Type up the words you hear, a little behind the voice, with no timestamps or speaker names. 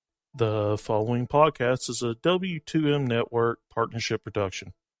The following podcast is a W2M Network partnership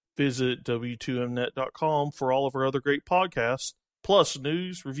production. Visit W2Mnet.com for all of our other great podcasts, plus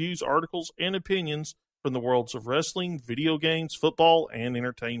news, reviews, articles, and opinions from the worlds of wrestling, video games, football, and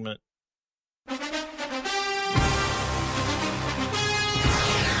entertainment.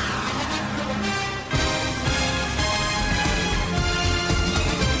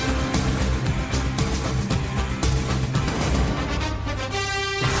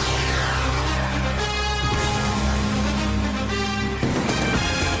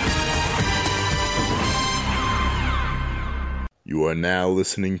 You are now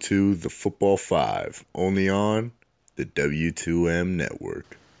listening to The Football 5, only on the W2M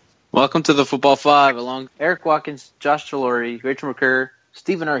Network. Welcome to The Football 5, along Eric Watkins, Josh Delory, Rachel McCurr,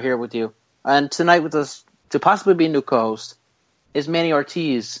 Stephen are here with you. And tonight with us, to possibly be a new co-host, is Manny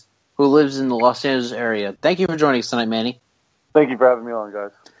Ortiz, who lives in the Los Angeles area. Thank you for joining us tonight, Manny. Thank you for having me on,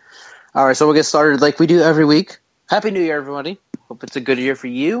 guys. All right, so we'll get started like we do every week. Happy New Year, everybody. Hope it's a good year for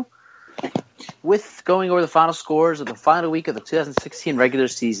you. With going over the final scores of the final week of the 2016 regular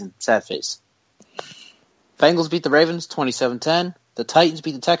season. Sad face. Bengals beat the Ravens 27-10. The Titans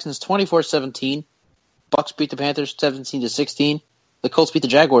beat the Texans 24-17. Bucks beat the Panthers 17-16. The Colts beat the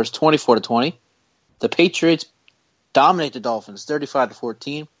Jaguars 24-20. The Patriots dominate the Dolphins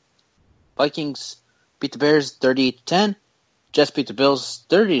 35-14. Vikings beat the Bears 38-10. Jets beat the Bills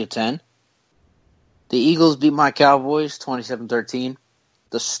 30-10. The Eagles beat my Cowboys 27-13.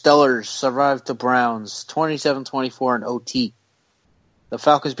 The Steelers survived the Browns 27-24 in OT. The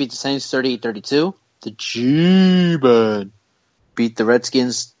Falcons beat the Saints 38-32. The G-Men beat the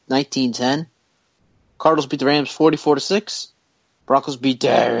Redskins 19-10. Cardinals beat the Rams 44-6. Broncos beat the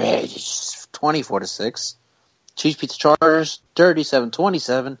Raiders 24-6. Chiefs beat the Chargers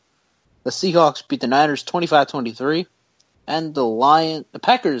 37-27. The Seahawks beat the Niners 25-23. And the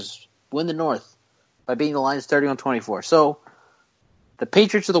Packers win the North by beating the Lions 30-24. So the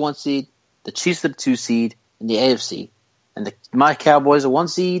Patriots are the 1 seed, the Chiefs are the 2 seed in the AFC, and my Cowboys are 1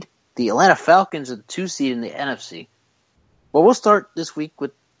 seed. The Atlanta Falcons are the 2 seed in the NFC. Well, we'll start this week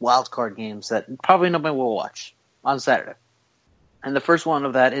with wildcard games that probably nobody will watch on Saturday. And the first one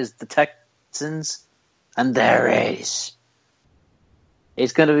of that is the Texans and the Raiders.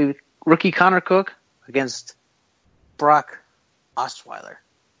 It's going to be rookie Connor Cook against Brock Osweiler.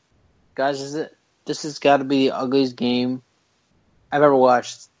 Guys, this has got to be the ugliest game I've ever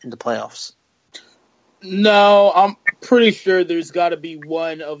watched in the playoffs. No, I'm pretty sure there's got to be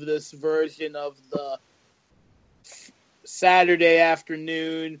one of this version of the Saturday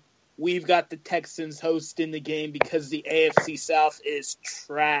afternoon. We've got the Texans hosting the game because the AFC South is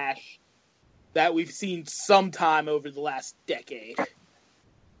trash that we've seen sometime over the last decade.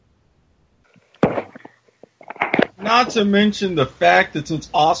 Not to mention the fact that since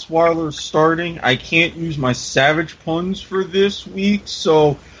Osweiler's starting, I can't use my savage puns for this week,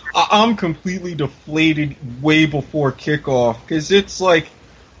 so I'm completely deflated way before kickoff, because it's like,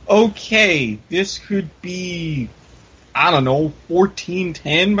 okay, this could be, I don't know,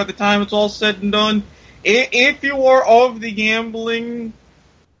 14-10 by the time it's all said and done. If you are of the gambling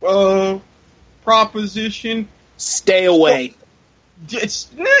proposition, stay away.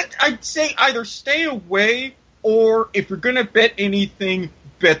 I'd say either stay away, or if you're going to bet anything,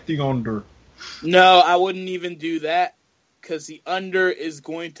 bet the under. No, I wouldn't even do that, because the under is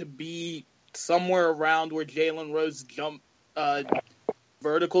going to be somewhere around where Jalen Rose's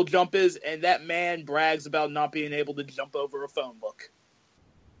vertical jump is, and that man brags about not being able to jump over a phone book.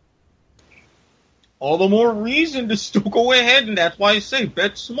 All the more reason to still go ahead, and that's why I say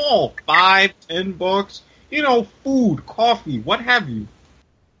bet small. $5, $10, food, coffee, what have you.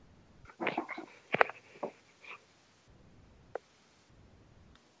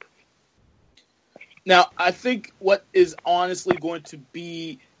 Now, I think what is honestly going to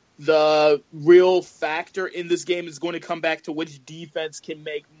be the real factor in this game is going to come back to which defense can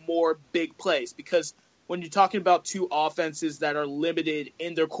make more big plays. Because when you're talking about two offenses that are limited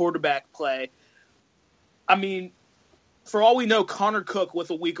in their quarterback play, I mean, for all we know, Connor Cook with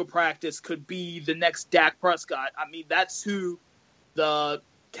a week of practice could be the next Dak Prescott. I mean, that's who the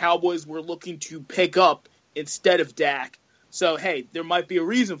Cowboys were looking to pick up instead of Dak. So, hey, there might be a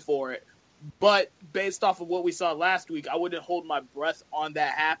reason for it. But based off of what we saw last week, I wouldn't hold my breath on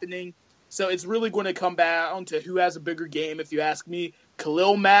that happening. So it's really going to come down to who has a bigger game, if you ask me.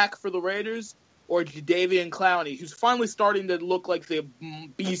 Khalil Mack for the Raiders or Jadeveon Clowney, who's finally starting to look like the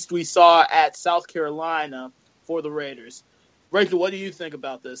beast we saw at South Carolina for the Raiders. Rachel, what do you think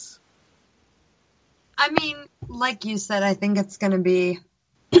about this? I mean, like you said, I think it's going to be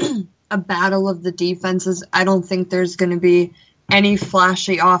a battle of the defenses. I don't think there's going to be any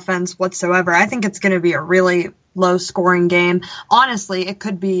flashy offense whatsoever. I think it's going to be a really low-scoring game. Honestly, it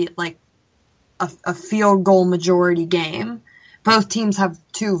could be like a field goal majority game. Both teams have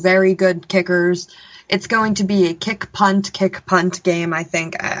two very good kickers. It's going to be a kick-punt game, I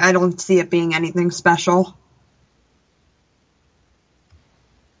think. I don't see it being anything special.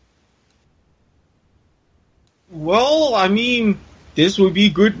 Well, I mean, this would be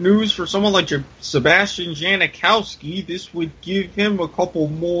good news for someone like Sebastian Janikowski. This would give him a couple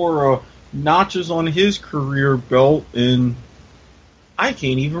more notches on his career belt, and I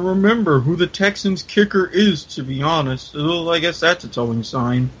can't even remember who the Texans' kicker is, to be honest. Well, I guess that's a telling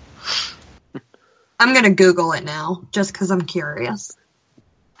sign. I'm going to Google it now, just because I'm curious.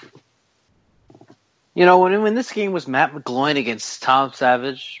 You know, when this game was Matt McGloin against Tom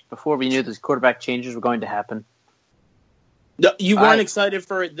Savage, before we knew these quarterback changes were going to happen. No, you weren't excited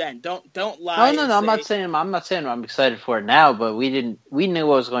for it then. Don't lie. No. I'm not saying I'm excited for it now, but we knew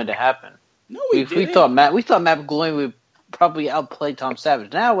what was going to happen. No, we didn't. We thought Matt McGloin would probably outplay Tom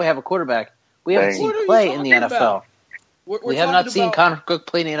Savage. Now we have a quarterback we haven't seen play in the NFL. We have not seen Connor Cook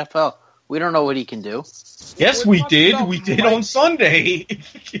play in the NFL. We don't know what he can do. Yes, we did. We did on Sunday.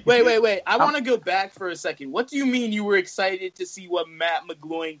 Wait. I want to go back for a second. What do you mean you were excited to see what Matt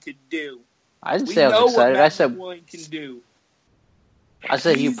McGloin could do? I didn't say I was excited. I said McGloin can do. I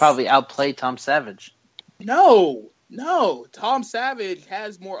said he'd probably outplay Tom Savage. No. Tom Savage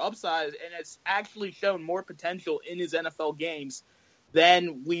has more upside and has actually shown more potential in his NFL games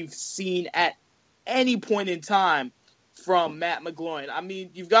than we've seen at any point in time from Matt McGloin. I mean,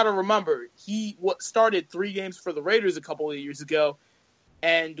 you've got to remember, he started 3 games for the Raiders a couple of years ago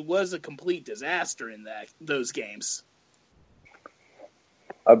and was a complete disaster in those games.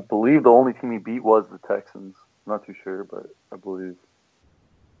 I believe the only team he beat was the Texans. I'm not too sure, but I believe.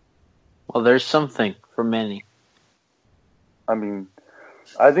 Well, there's something for many. I mean,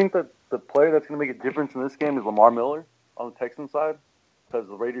 I think that the player that's going to make a difference in this game is Lamar Miller on the Texans side, because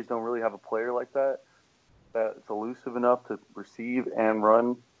the Raiders don't really have a player like that's elusive enough to receive and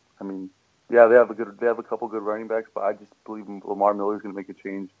run. I mean, yeah, they have a couple good running backs, but I just believe Lamar Miller is going to make a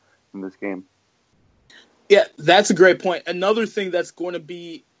change in this game. Yeah, that's a great point. Another thing that's going to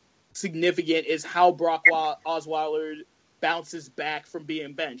be significant is how Brock Osweiler bounces back from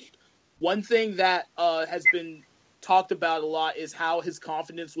being benched. One thing that has been talked about a lot is how his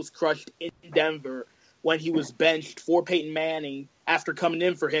confidence was crushed in Denver when he was benched for Peyton Manning after coming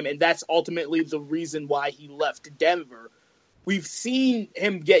in for him, and that's ultimately the reason why he left Denver. We've seen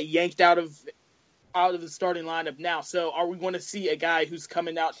him get yanked out of the starting lineup now, so are we going to see a guy who's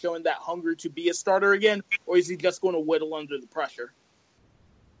coming out showing that hunger to be a starter again, or is he just going to whittle under the pressure?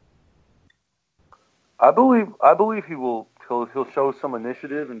 I believe he will. He'll show some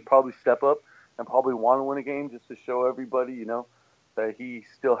initiative and probably step up and probably want to win a game just to show everybody, that he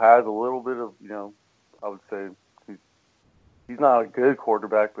still has a little bit of, I would say he's not a good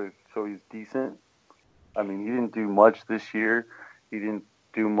quarterback, but so he's decent. I mean, he didn't do much this year. He didn't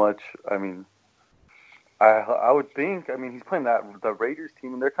do much. I mean, I would think. I mean, he's playing the Raiders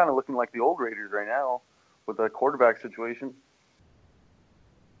team, and they're kind of looking like the old Raiders right now with the quarterback situation.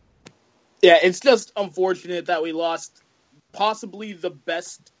 Yeah, it's just unfortunate that we lost possibly the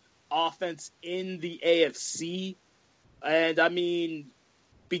best offense in the AFC. And, I mean,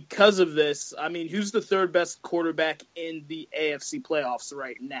 because of this, I mean, who's the third best quarterback in the AFC playoffs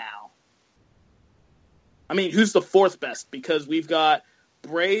right now? I mean, who's the fourth best? Because we've got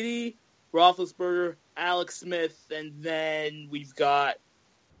Brady, Roethlisberger, Alex Smith, and then we've got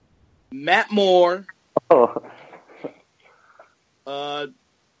Matt Moore.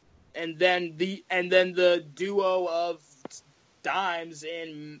 And then the duo of dimes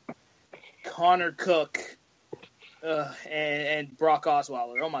in Connor Cook and Brock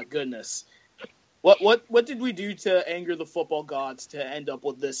Osweiler. Oh my goodness! What did we do to anger the football gods to end up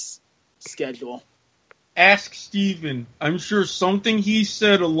with this schedule? Ask Steven. I'm sure something he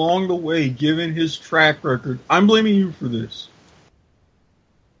said along the way, given his track record. I'm blaming you for this.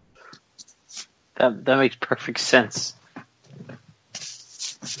 That makes perfect sense.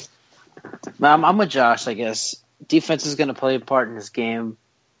 I'm with Josh, I guess. Defense is going to play a part in this game,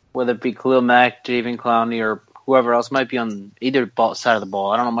 whether it be Khalil Mack, Jadeveon Clowney, or whoever else might be on either side of the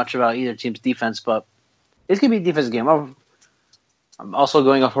ball. I don't know much about either team's defense, but it's going to be a defensive game. I'm also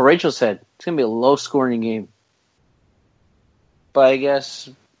going off what Rachel said. It's going to be a low-scoring game. But I guess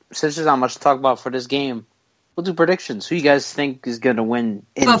since there's not much to talk about for this game, we'll do predictions. Who you guys think is going to win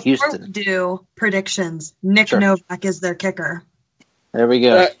in Houston? Before we do predictions, Nick Novak is their kicker. There we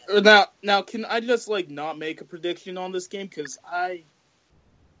go. Now, can I just not make a prediction on this game? Because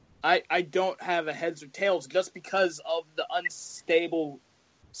I don't have a heads or tails just because of the unstable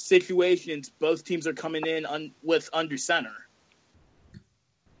situations both teams are coming in with under center.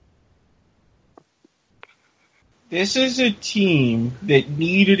 This is a team that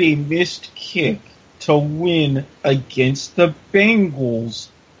needed a missed kick to win against the Bengals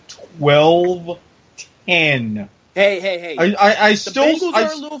 12-10. Hey.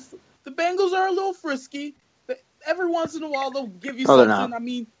 The Bengals are a little frisky. Every once in a while, they'll give you something. I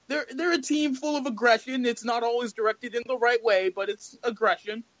mean, they're a team full of aggression. It's not always directed in the right way, but it's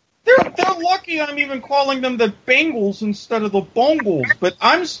aggression. They're lucky I'm even calling them the Bengals instead of the Bungles. But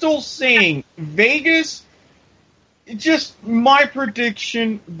I'm still saying Vegas, just my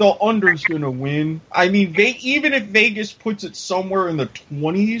prediction, the under's going to win. I mean, even if Vegas puts it somewhere in the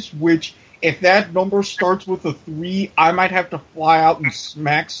 20s, which if that number starts with a 3, I might have to fly out and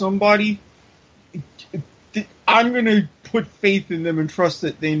smack somebody. I'm going to put faith in them and trust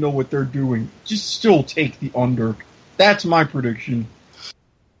that they know what they're doing. Just still take the under. That's my prediction.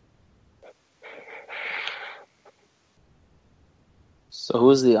 So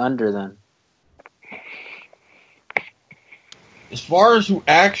who's the under then? As far as who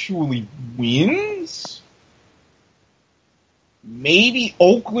actually wins, maybe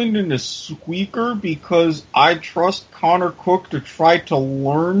Oakland in a squeaker because I trust Connor Cook to try to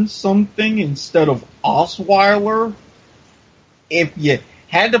learn something instead of Osweiler. If you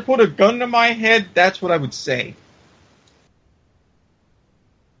had to put a gun to my head, that's what I would say.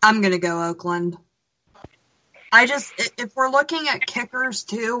 I'm going to go Oakland. If we're looking at kickers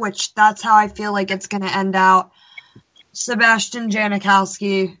too, which that's how I feel like it's going to end out, Sebastian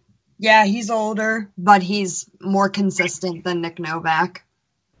Janikowski, yeah, he's older, but he's more consistent than Nick Novak.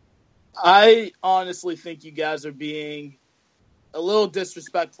 I honestly think you guys are being a little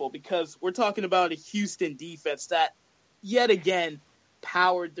disrespectful because we're talking about a Houston defense that, yet again,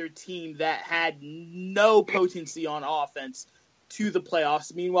 powered their team that had no potency on offense to the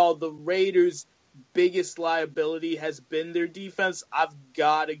playoffs. Meanwhile, the Raiders' biggest liability has been their defense. I've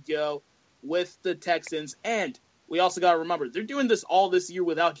got to go with the Texans. And we also got to remember, they're doing this all this year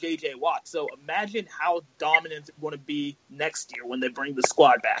without J.J. Watt. So imagine how dominant they're going to be next year when they bring the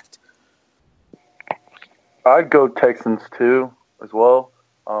squad back. I'd go Texans too, as well.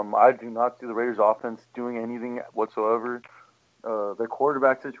 I do not see the Raiders' offense doing anything whatsoever. Their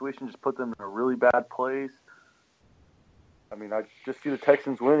quarterback situation just put them in a really bad place. I mean, I just see the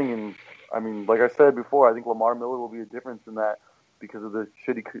Texans winning, and I mean, like I said before, I think Lamar Miller will be a difference in that because of the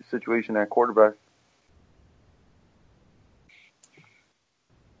shitty situation at quarterback.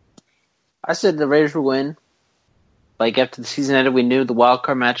 I said the Raiders would win. Like, after the season ended, we knew the wild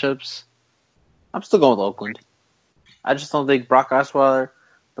card matchups. I'm still going with Oakland. I just don't think Brock Osweiler,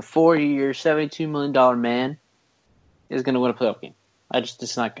 the 4-year, $72 million man, is going to win a playoff game. I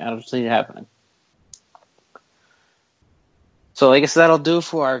don't see it happening. So I guess that'll do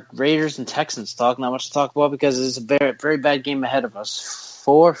for our Raiders and Texans talk. Not much to talk about because it's a very, very bad game ahead of us.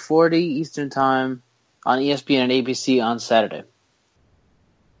 4:40 Eastern Time on ESPN and ABC on Saturday.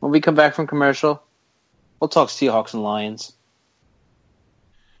 When we come back from commercial, we'll talk Seahawks and Lions.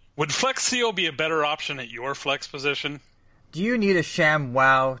 Would Flex Seal be a better option at your flex position? Do you need a sham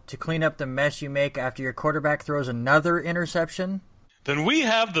wow to clean up the mess you make after your quarterback throws another interception? Then we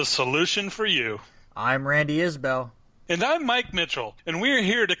have the solution for you. I'm Randy Isbell. And I'm Mike Mitchell, and we're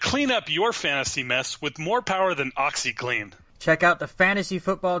here to clean up your fantasy mess with more power than OxyClean. Check out the Fantasy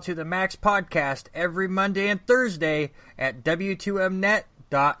Football to the Max podcast every Monday and Thursday at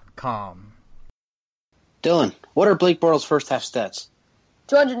W2Mnet.com. Dylan, what are Blake Bortles' first half stats?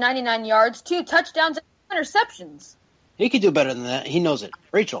 299 yards, 2 touchdowns, and interceptions. He could do better than that. He knows it.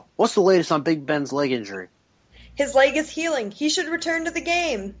 Rachel, what's the latest on Big Ben's leg injury? His leg is healing. He should return to the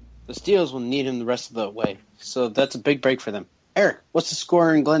game. The Steelers will need him the rest of the way, so that's a big break for them. Eric, what's the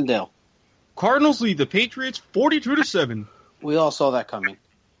score in Glendale? Cardinals lead the Patriots 42-7. We all saw that coming.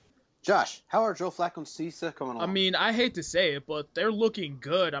 Josh, how are Joe Flacco and Cisa coming along? I mean, I hate to say it, but they're looking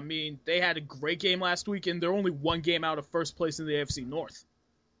good. I mean, they had a great game last week, and they're only one game out of first place in the AFC North.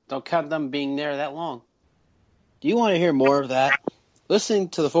 Don't count them being there that long. Do you want to hear more of that? Listen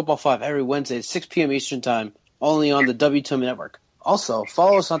to the Football 5 every Wednesday at 6 p.m. Eastern Time, only on the W2M Network. Also,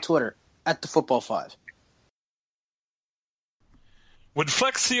 follow us on Twitter at the Football 5. Would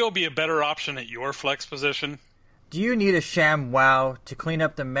Flex Seal be a better option at your flex position? Do you need a sham wow to clean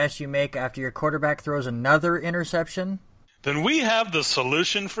up the mess you make after your quarterback throws another interception? Then we have the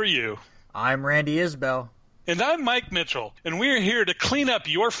solution for you. I'm Randy Isbell. And I'm Mike Mitchell, and we're here to clean up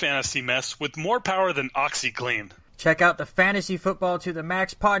your fantasy mess with more power than OxyClean. Check out the Fantasy Football to the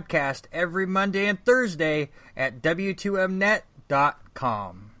Max podcast every Monday and Thursday at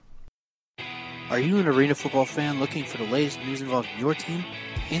W2Mnet.com. Are you an arena football fan looking for the latest news involving your team?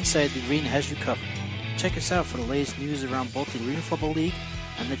 Inside the Arena has you covered. Check us out for the latest news around both the Arena Football League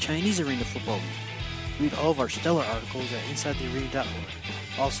and the Chinese Arena Football League. Read all of our stellar articles at InsideTheArena.org.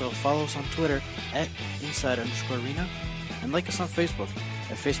 Also, follow us on Twitter at Inside_Arena and like us on Facebook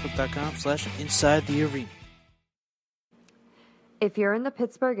at Facebook.com/InsideTheArena. If you're in the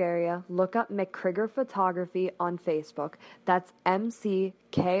Pittsburgh area, look up McCrigger Photography on Facebook. That's McCrigger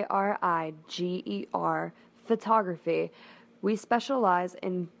Photography. We specialize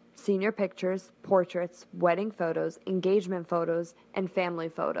in senior pictures, portraits, wedding photos, engagement photos, and family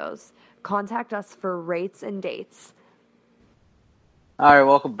photos. Contact us for rates and dates. All right,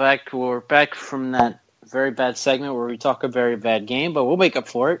 welcome back. We're back from that very bad segment where we talk a very bad game, but we'll make up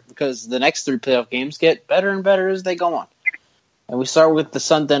for it because the next 3 playoff games get better and better as they go on. And we start with the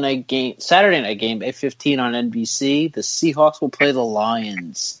Saturday night game, 8:15 on NBC. The Seahawks will play the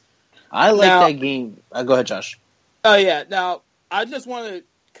Lions. I like that game. Go ahead, Josh. Oh, yeah. Now, I just want to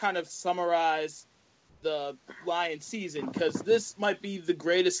kind of summarize the Lions season because this might be the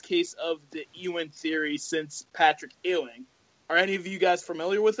greatest case of the Ewing theory since Patrick Ewing. Are any of you guys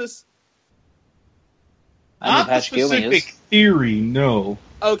familiar with this? Not the specific theory, no.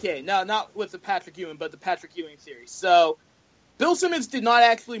 Okay, now not with the Patrick Ewing, but the Patrick Ewing theory. So, Bill Simmons did not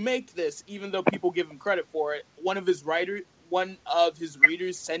actually make this, even though people give him credit for it. One of his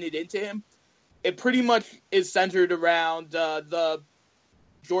readers sent it in to him. It pretty much is centered around the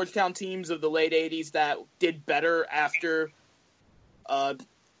Georgetown teams of the late 80s that did better after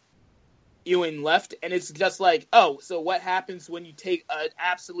Ewing left. And it's just like, so what happens when you take an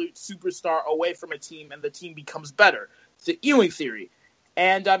absolute superstar away from a team and the team becomes better? It's the Ewing theory.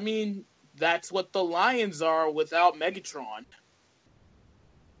 And, I mean, that's what the Lions are without Megatron.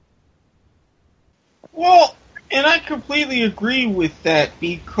 Well, and I completely agree with that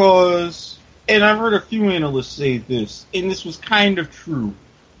because, and I've heard a few analysts say this, and this was kind of true.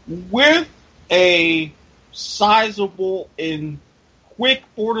 With a sizable and quick,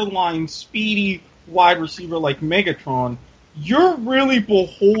 borderline speedy wide receiver like Megatron, you're really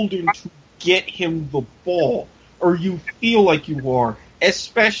beholden to get him the ball, or you feel like you are,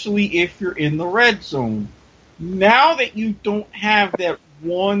 especially if you're in the red zone. Now that you don't have that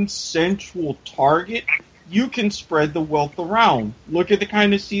one central target, you can spread the wealth around. Look at the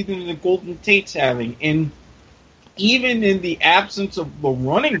kind of season the Golden Tate's having. And even in the absence of the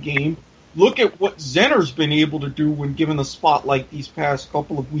running game, look at what Zenner's been able to do when given the spotlight these past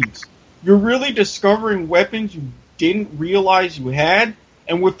couple of weeks. You're really discovering weapons you didn't realize you had.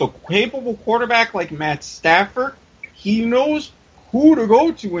 And with a capable quarterback like Matt Stafford, he knows who to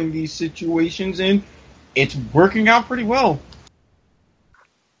go to in these situations, and it's working out pretty well.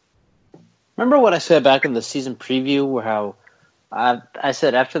 Remember what I said back in the season preview, where how I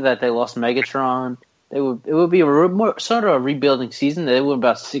said after that they lost Megatron, it would be sort of a rebuilding season. They won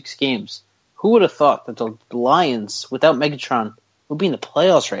about 6 games. Who would have thought that the Lions, without Megatron, would be in the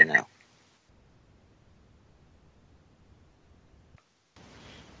playoffs right now?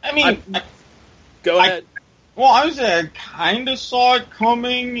 I mean, go ahead. I kind of saw it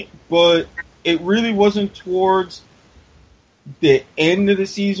coming, but it really wasn't towards the end of the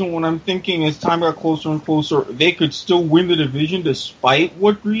season when I'm thinking as time got closer and closer, they could still win the division despite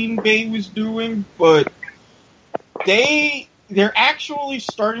what Green Bay was doing, but they're actually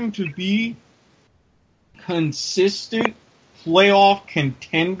starting to be consistent playoff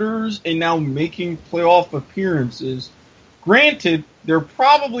contenders and now making playoff appearances. Granted, they're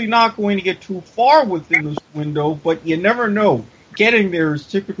probably not going to get too far within this window, but you never know. Getting there is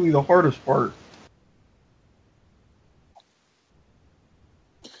typically the hardest part.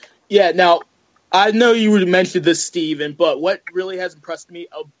 Yeah, now, I know you already mentioned this, Steven, but what really has impressed me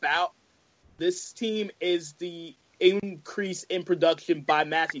about this team is the increase in production by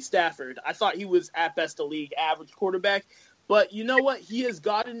Matthew Stafford. I thought he was, at best, a league average quarterback, but you know what? He has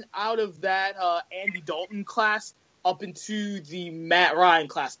gotten out of that Andy Dalton class up into the Matt Ryan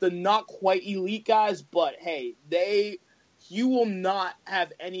class. The not quite elite guys, but hey, you will not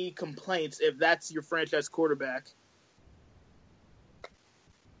have any complaints if that's your franchise quarterback.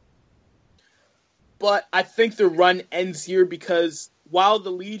 But I think the run ends here because while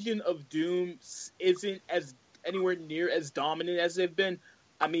the Legion of Doom isn't as anywhere near as dominant as they've been,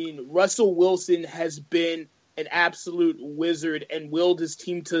 I mean, Russell Wilson has been an absolute wizard and willed his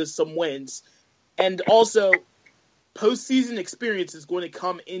team to some wins. And also, postseason experience is going to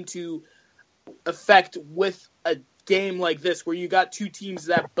come into effect with a game like this where you got two teams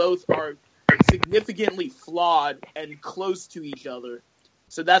that both are significantly flawed and close to each other.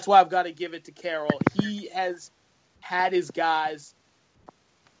 So that's why I've got to give it to Carroll. He has had his guys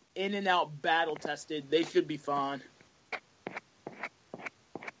in and out battle tested. They should be fine.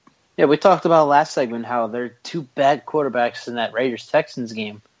 Yeah, we talked about last segment how there are two bad quarterbacks in that Raiders-Texans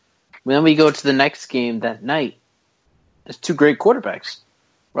game. Then we go to the next game that night. There's two great quarterbacks.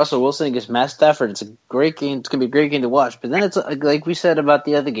 Russell Wilson against Matt Stafford. It's a great game. It's going to be a great game to watch. But then it's like we said about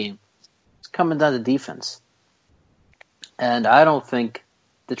the other game. It's coming down to defense. And I don't think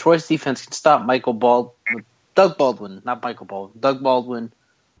Detroit's defense can stop Doug Baldwin, not Michael Baldwin, Doug Baldwin,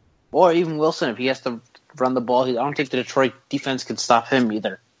 or even Wilson if he has to run the ball. I don't think the Detroit defense can stop him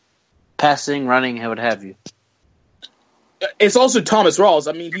either. Passing, running, how would have you. It's also Thomas Rawls.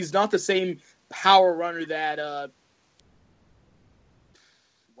 I mean, he's not the same power runner that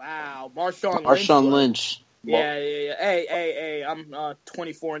Marshawn Lynch. Yeah. Hey, I'm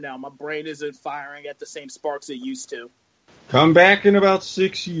 24 now. My brain isn't firing at the same sparks it used to. Come back in about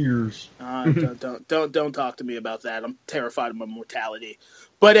 6 years. Don't talk to me about that. I'm terrified of my mortality.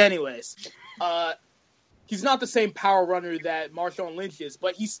 But anyways, he's not the same power runner that Marshawn Lynch is,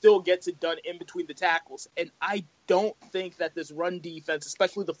 but he still gets it done in between the tackles. And I don't think that this run defense,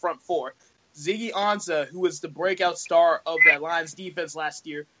 especially the front four, Ziggy Ansah, who was the breakout star of that Lions defense last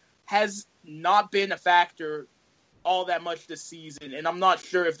year, has not been a factor all that much this season. And I'm not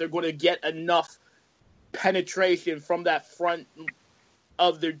sure if they're going to get enough penetration from that front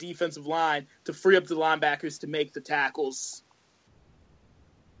of their defensive line to free up the linebackers to make the tackles.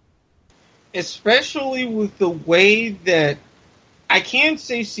 Especially with the way that I can't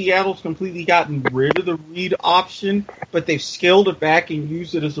say Seattle's completely gotten rid of the read option, but they've scaled it back and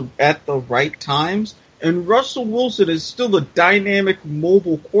used it at the right times. And Russell Wilson is still a dynamic,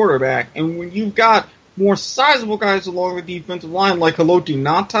 mobile quarterback. And when you've got more sizable guys along the defensive line like Haloti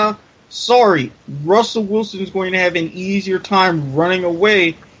Ngata, sorry, Russell Wilson is going to have an easier time running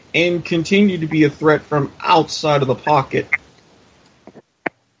away and continue to be a threat from outside of the pocket.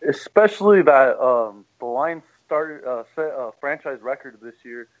 Especially that the Lions started set a franchise record this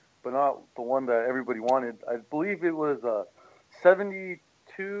year, but not the one that everybody wanted. I believe it was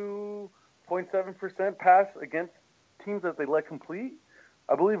 72.7% pass against teams that they let complete.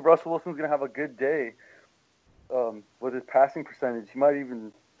 I believe Russell Wilson's going to have a good day with his passing percentage. He might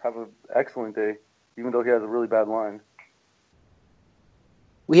even have an excellent day, even though he has a really bad line.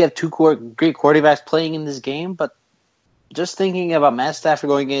 We have two great quarterbacks playing in this game, but just thinking about Matt Stafford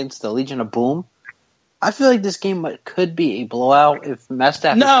going against the Legion of Boom, I feel like this game could be a blowout if Matt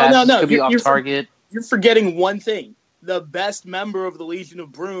Stafford's passes could be off target. You're forgetting one thing. The best member of the Legion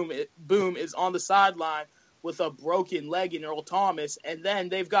of Boom is on the sideline with a broken leg in Earl Thomas, and then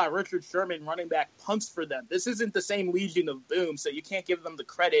they've got Richard Sherman running back punts for them. This isn't the same Legion of Boom, so you can't give them the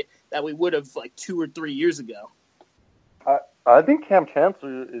credit that we would have like 2 or 3 years ago. I think Cam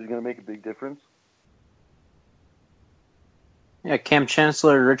Chancellor is going to make a big difference. Yeah, Cam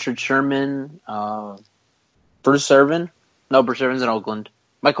Chancellor, Richard Sherman, Bruce Irvin. No, Bruce Irvin's in Oakland.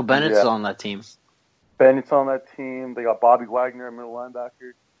 Michael Bennett's on that team. Bennett's on that team. They got Bobby Wagner, a middle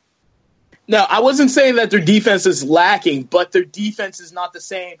linebacker. No, I wasn't saying that their defense is lacking, but their defense is not the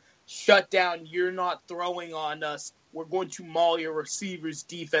same shut down, you're not throwing on us, we're going to maul your receivers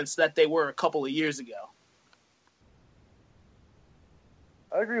defense that they were a couple of years ago.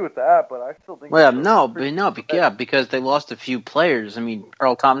 I agree with that, but I still think... because they lost a few players. I mean,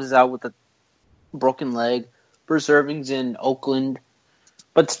 Earl Thomas is out with a broken leg. Bruce Irving's in Oakland.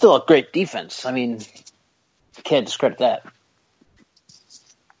 But still a great defense. I mean, you can't discredit that.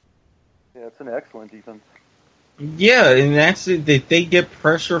 Yeah, it's an excellent defense. Yeah, and that's it. They get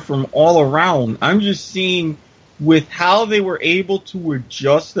pressure from all around. I'm just seeing with how they were able to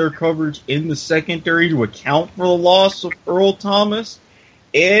adjust their coverage in the secondary to account for the loss of Earl Thomas,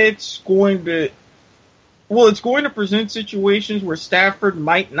 it's going to present situations where Stafford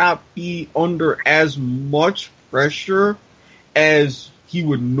might not be under as much pressure as he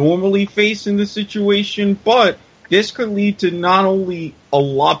would normally face in this situation, but this could lead to not only a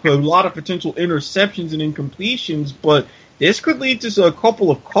lot of potential interceptions and incompletions, but this could lead to a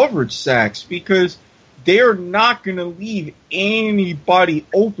couple of coverage sacks because they're not going to leave anybody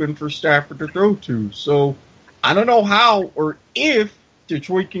open for Stafford to throw to. So I don't know how or if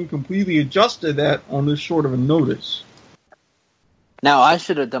Detroit can completely adjust to that on this short of a notice. Now, I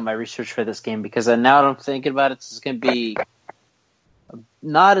should have done my research for this game because now that I'm thinking about it, it's going to be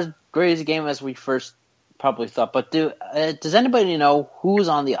not as great a game as we first probably thought. But does anybody know who's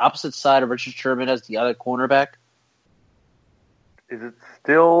on the opposite side of Richard Sherman as the other cornerback? Is it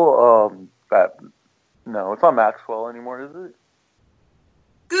still that? No, it's not Maxwell anymore, is it?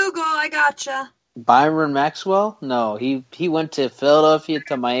 Google, I gotcha. Byron Maxwell? No, he went to Philadelphia,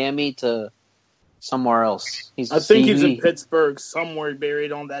 to Miami, to somewhere else. I think he's in Pittsburgh, somewhere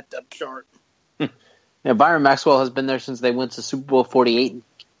buried on that depth chart. Yeah, Byron Maxwell has been there since they went to Super Bowl 48.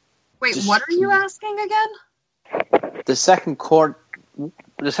 Wait, what are you asking again? The second cornerback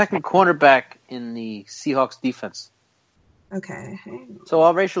in the Seahawks defense. Okay. So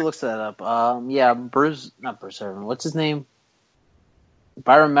while Rachel looks that up, not Bruce Irvin. What's his name?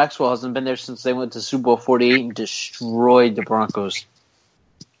 Byron Maxwell hasn't been there since they went to Super Bowl 48 and destroyed the Broncos.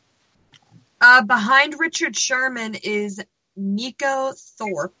 Behind Richard Sherman is Nico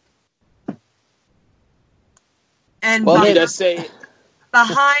Thorpe. And behind,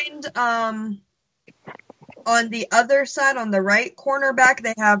 on the other side, on the right cornerback,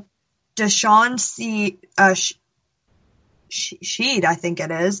 they have Deshaun Sheed, I think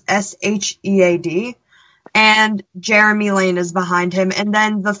it is, Shead, and Jeremy Lane is behind him. And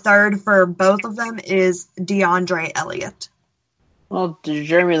then the third for both of them is DeAndre Elliott. Well,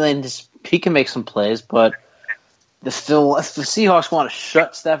 Jeremy Lane, he can make some plays, but if the Seahawks want to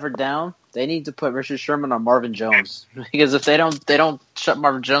shut Stafford down, they need to put Richard Sherman on Marvin Jones. Because if they don't shut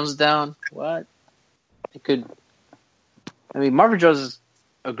Marvin Jones down, what? It could. I mean, Marvin Jones is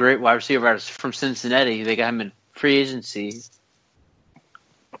a great wide receiver from Cincinnati. They got him in free agency.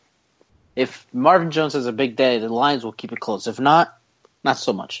 If Marvin Jones has a big day, the Lions will keep it close. If not, not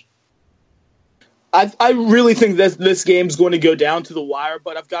so much. I really think that this game's going to go down to the wire,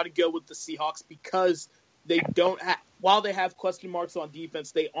 but I've got to go with the Seahawks because they don't have, while they have question marks on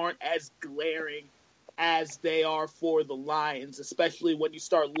defense, they aren't as glaring as they are for the Lions, especially when you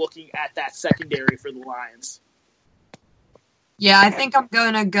start looking at that secondary for the Lions. Yeah, I think I'm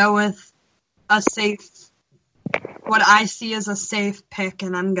going to go with what I see as a safe pick,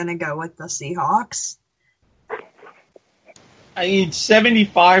 and I'm going to go with the Seahawks. I mean,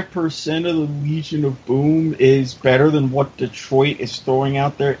 75% of the Legion of Boom is better than what Detroit is throwing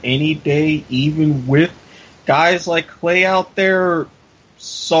out there any day, even with guys like Clay out there.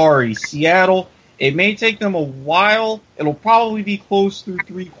 Sorry, Seattle. It may take them a while. It'll probably be close through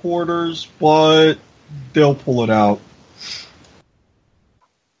 3 quarters, but they'll pull it out.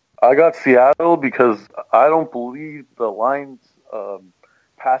 I got Seattle because I don't believe the Lions'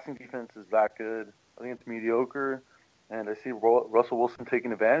 passing defense is that good. I think it's mediocre, and I see Russell Wilson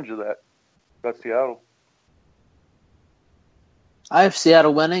taking advantage of that. Got Seattle. I have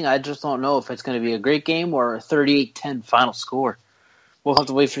Seattle winning. I just don't know if it's going to be a great game or a 38-10 final score. We'll have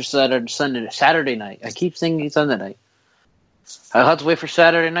to wait for Saturday night. I keep thinking Sunday night. I'll have to wait for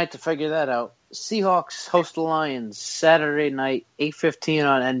Saturday night to figure that out. Seahawks host the Lions Saturday night, 8:15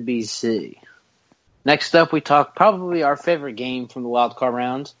 on NBC. Next up, we talk probably our favorite game from the Wildcard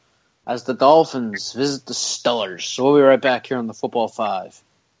round as the Dolphins visit the Steelers. So we'll be right back here on the Football 5.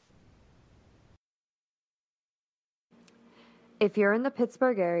 If you're in the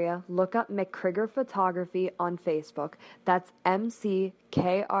Pittsburgh area, look up McCrigger Photography on Facebook. That's McKriger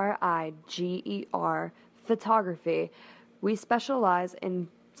Photography. We specialize in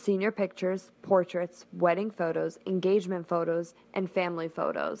senior pictures, portraits, wedding photos, engagement photos, and family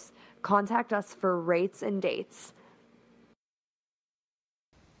photos. Contact us for rates and dates.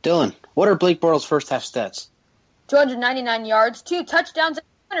 Dylan, what are Blake Bortles' first half stats? 299 yards, 2 touchdowns,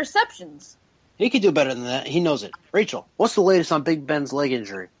 and interceptions. He could do better than that. He knows it. Rachel, what's the latest on Big Ben's leg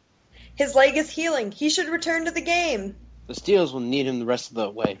injury? His leg is healing. He should return to the game. The Steelers will need him the rest of the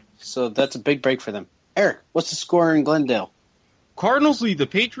way, so that's a big break for them. Eric, what's the score in Glendale? Cardinals lead the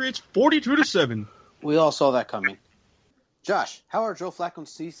Patriots 42-7. We all saw that coming. Josh, how are Joe Flacco and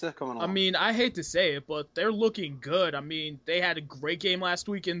Cisa coming along? I mean, I hate to say it, but they're looking good. I mean, they had a great game last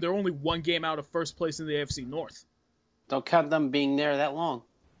week, and they're only one game out of first place in the AFC North. Don't count them being there that long.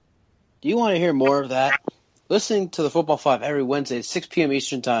 Do you want to hear more of that? Listen to the Football 5 every Wednesday at 6 p.m.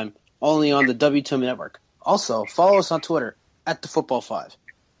 Eastern Time, only on the W2M Network. Also, follow us on Twitter at the Football 5.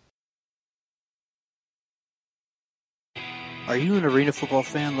 Are you an arena football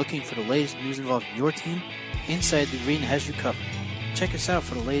fan looking for the latest news involving your team? Inside the Arena has you covered. Check us out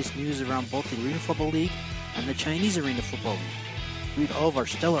for the latest news around both the Arena Football League and the Chinese Arena Football League. Read all of our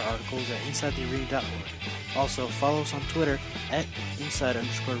stellar articles at InsideTheArena.org. Also, follow us on Twitter at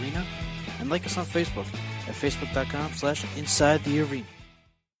Inside_Arena and like us on Facebook at Facebook.com/InsideTheArena.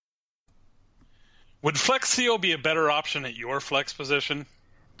 Would Flexio be a better option at your flex position?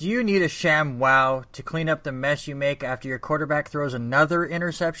 Do you need a sham wow to clean up the mess you make after your quarterback throws another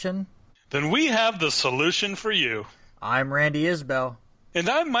interception? Then we have the solution for you. I'm Randy Isbell. And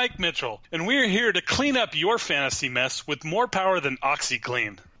I'm Mike Mitchell, and we're here to clean up your fantasy mess with more power than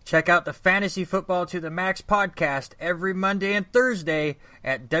OxyClean. Check out the Fantasy Football to the Max podcast every Monday and Thursday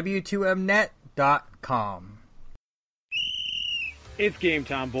at W2Mnet.com. It's game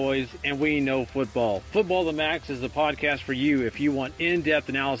time, boys, and we know football. Football to the Max is the podcast for you if you want in-depth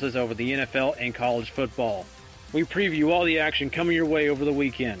analysis over the NFL and college football. We preview all the action coming your way over the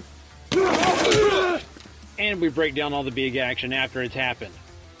weekend. And we break down all the big action after it's happened.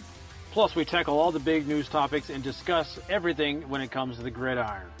 Plus, we tackle all the big news topics and discuss everything when it comes to the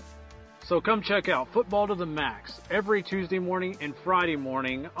gridiron. So come check out Football to the Max every Tuesday morning and Friday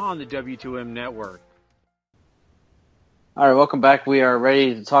morning on the W2M network. All right, welcome back. We are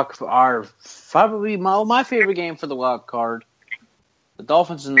ready to talk our probably my favorite game for the wild card, the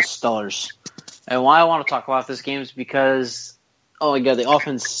Dolphins and the Steelers. And why I want to talk about this game is because, oh my God, the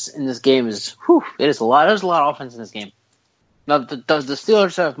offense in this game is, it is a lot. There's a lot of offense in this game. Now, the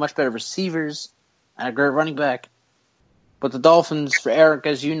Steelers have much better receivers and a great running back. But the Dolphins, for Eric,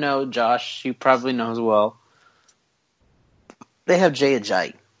 as you know, Josh, you probably know as well, they have Jay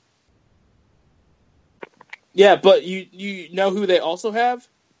Ajayi. Yeah, but you know who they also have?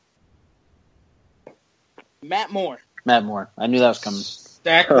 Matt Moore. Matt Moore. I knew that was coming.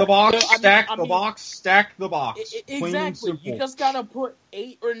 Stack the box, stack the box. Exactly. You just got to put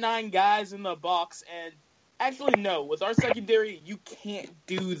 8 or 9 guys in the box. And actually, no. With our secondary, you can't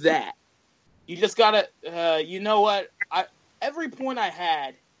do that. You just got to, you know what? Every point I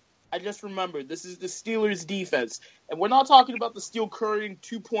had, I just remembered this is the Steelers' defense. And we're not talking about the Steel Curry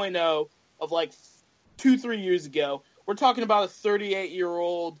 2.0 of like 2-3 years ago. We're talking about a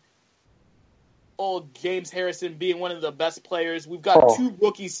 38-year-old James Harrison being one of the best players. We've got 2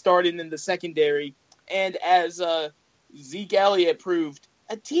 rookies starting in the secondary. And as Zeke Elliott proved,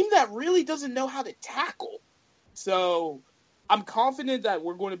 a team that really doesn't know how to tackle. So I'm confident that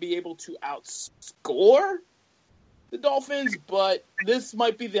we're going to be able to outscore the Dolphins, but this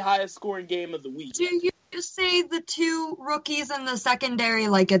might be the highest scoring game of the week. Do you say the 2 rookies in the secondary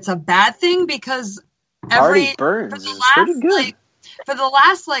like it's a bad thing? Because Artie Burns is pretty good. For the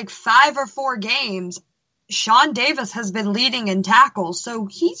last 5 or 4 games, Sean Davis has been leading in tackles, so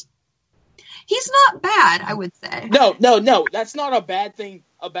he's not bad, I would say. No, that's not a bad thing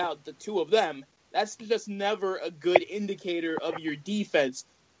about the 2 of them. That's just never a good indicator of your defense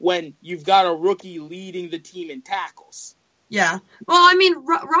when you've got a rookie leading the team in tackles. Yeah. Well, I mean,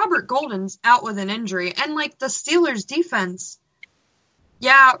 Robert Golden's out with an injury, and the Steelers' defense,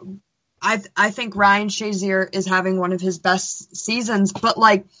 yeah, I think Ryan Shazier is having one of his best seasons, but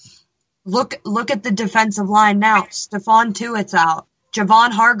look at the defensive line now. Stephon Tuitt's out.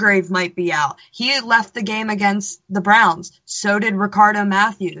 Javon Hargrave might be out. He left the game against the Browns. So did Ricardo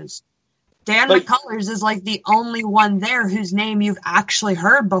Matthews. Dan McCullers is the only one there whose name you've actually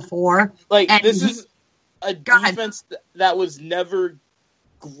heard before. This is a defense that was never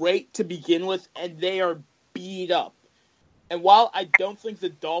great to begin with, and they are beat up. And while I don't think the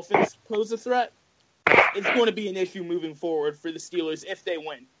Dolphins pose a threat, it's going to be an issue moving forward for the Steelers if they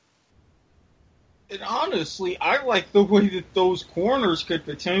win. And honestly, I like the way that those corners could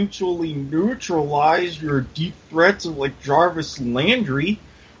potentially neutralize your deep threats of Jarvis Landry.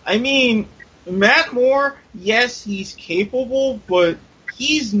 I mean, Matt Moore, yes, he's capable, but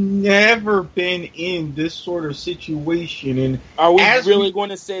he's never been in this sort of situation. And are we really going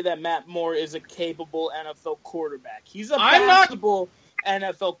to say that Matt Moore is a capable NFL quarterback? He's a passable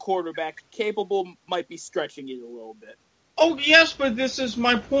NFL quarterback. Capable might be stretching it a little bit. Oh, yes, but this is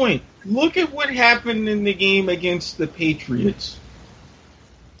my point. Look at what happened in the game against the Patriots.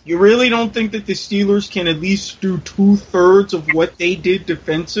 You really don't think that the Steelers can at least do 2/3 of what they did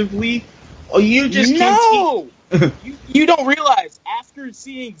defensively? Or you just can't you don't realize, after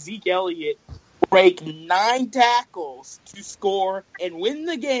seeing Zeke Elliott break 9 tackles to score and win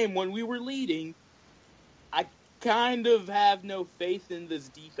the game when we were leading, I kind of have no faith in this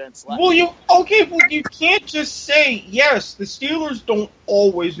defense. Well, you can't just say, yes, the Steelers don't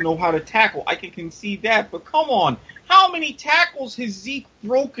always know how to tackle. I can concede that, but come on. How many tackles has Zeke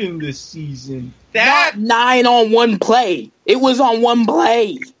broken this season? Not 9 on one play. It was on one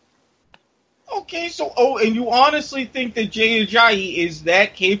play. Okay, and you honestly think that Jay Ajayi is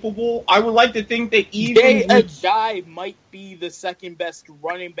that capable? I would like to think that Jay Ajayi might be the second best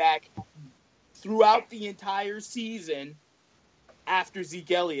running back throughout the entire season after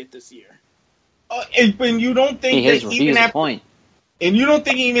Zeke Elliott this year. And you don't think that even after, and you don't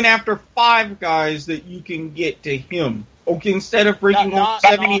think even after 5 guys that you can get to him? Okay, instead of breaking a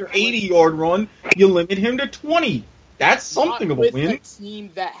 70 or 80-yard run, you limit him to 20. That's something of a win. With a team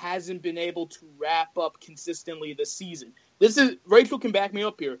that hasn't been able to wrap up consistently this season. Rachel can back me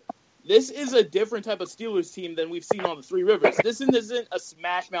up here. This is a different type of Steelers team than we've seen on the Three Rivers. This isn't a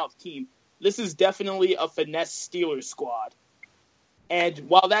smash-mouth team. This is definitely a finesse Steelers squad. And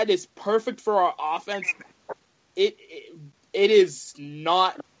while that is perfect for our offense, it is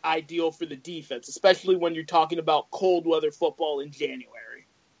not ideal for the defense, especially when you're talking about cold weather football in January.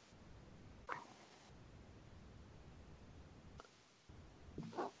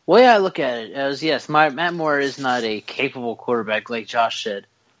 The way I look at it is, yes, Matt Moore is not a capable quarterback like Josh said.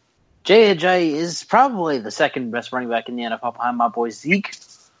 Jay Ajayi is probably the second best running back in the NFL behind my boy Zeke.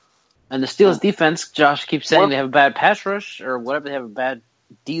 And the Steelers defense, Josh keeps saying they have a bad pass rush or whatever, they have a bad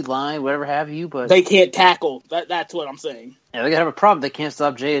D-line, whatever have you, but they can't tackle. That's what I'm saying. Yeah, they're going to have a problem. They can't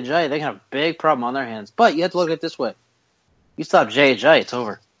stop Jay Ajayi. They're going to have a big problem on their hands. But you have to look at it this way. You stop Jay Ajayi, it's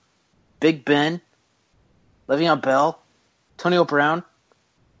over. Big Ben, Le'Veon Bell, Antonio Brown,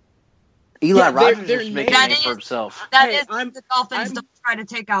 Eli Rogers is making a name for himself. The Dolphins don't try to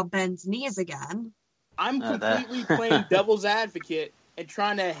take out Ben's knees again. I'm completely playing devil's advocate and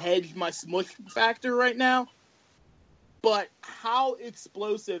trying to hedge my smush factor right now. But how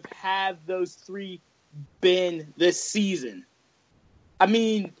explosive have those three been this season? I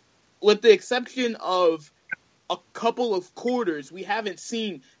mean, with the exception of a couple of quarters, we haven't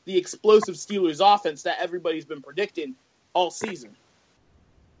seen the explosive Steelers offense that everybody's been predicting all season.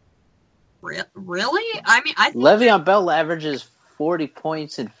 Really? I mean, I think Le'Veon Bell averages 40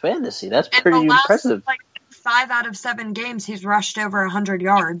 points in fantasy. That's pretty impressive. 5 out of 7 games, he's rushed over 100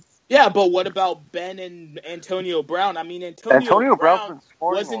 yards. Yeah, but what about Ben and Antonio Brown? I mean, Antonio Brown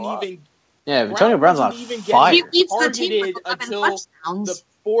wasn't even. Yeah, Antonio Brown's on fire. He leads the team with 11 until touchdowns. the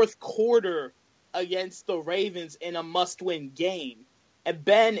fourth quarter against the Ravens in a must-win game, and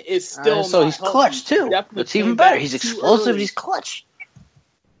Ben is still. So he's clutch too. That's even better. He's explosive. He's clutch.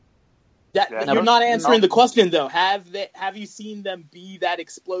 You're not answering the question though. Have you seen them be that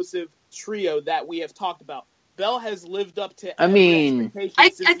explosive trio that we have talked about? Bell has lived up to. I mean, I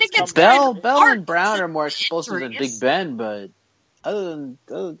think it's Bell and Brown are more explosive than Big Ben, but other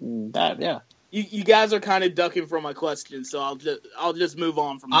than that, yeah. You guys are kind of ducking from my question, so I'll just move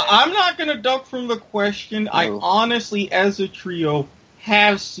on from that. I'm not going to duck from the question. No. I honestly, as a trio,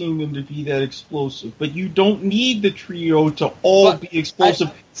 have seen them to be that explosive, but you don't need the trio to all be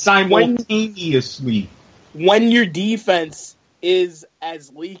explosive simultaneously. When your defense is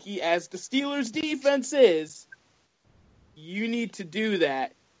as leaky as the Steelers' defense is, you need to do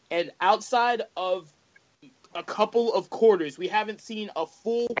that. And outside of a couple of quarters, we haven't seen a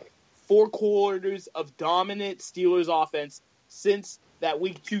full 4 quarters of dominant Steelers offense since that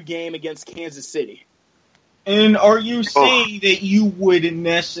Week 2 game against Kansas City. And are you saying that you would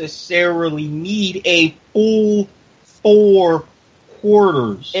necessarily need a full 4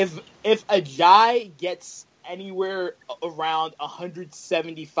 quarters? If Ajayi gets anywhere around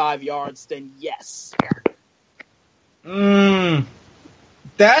 175 yards, then yes.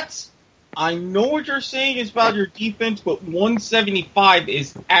 I know what you're saying is about your defense, but 175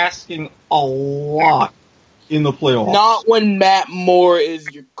 is asking a lot in the playoffs. Not when Matt Moore is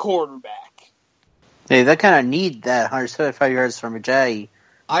your quarterback. Hey, they kind of need that 175 yards from Ajayi.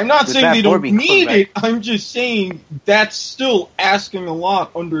 I'm not saying they don't need it. I'm just saying that's still asking a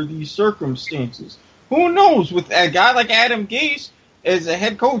lot under these circumstances. Who knows? With a guy like Adam Gase as a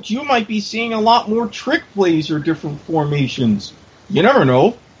head coach, you might be seeing a lot more trick plays or different formations. You never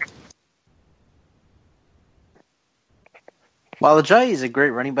know. While Ajayi is a great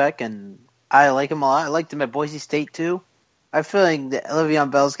running back, and I like him a lot. I liked him at Boise State, too. I feel like that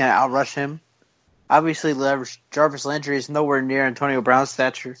Le'Veon Bell's going to outrush him. Obviously, Jarvis Landry is nowhere near Antonio Brown's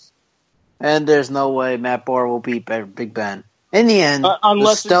stature. And there's no way Matt Moore will beat Big Ben. In the end, the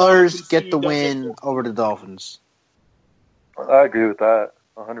Steelers get the win over the Dolphins. I agree with that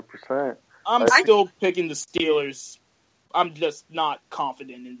 100%. I'm still picking the Steelers. I'm just not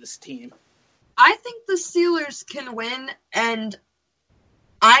confident in this team. I think the Steelers can win, and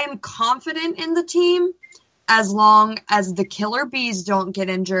I'm confident in the team as long as the Killer Bees don't get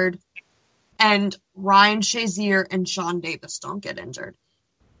injured and Ryan Shazier and Sean Davis don't get injured.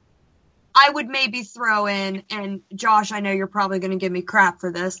 I would maybe throw in, and Josh, I know you're probably going to give me crap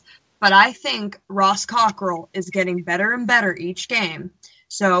for this, but I think Ross Cockrell is getting better and better each game.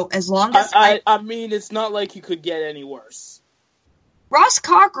 So as long as I mean, it's not like he could get any worse. Ross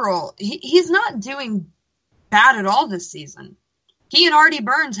Cockrell, he's not doing bad at all this season. He and Artie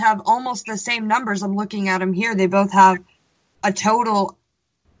Burns have almost the same numbers. I'm looking at them here. They both have a total.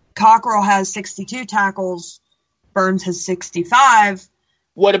 Cockrell has 62 tackles. Burns has 65.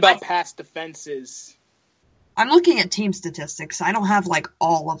 What about pass defenses? I'm looking at team statistics. I don't have,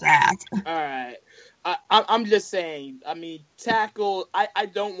 all of that. All right. I'm just saying, I mean, tackle, I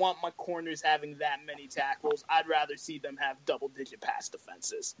don't want my corners having that many tackles. I'd rather see them have double-digit pass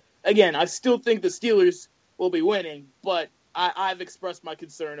defenses. Again, I still think the Steelers will be winning, but I've expressed my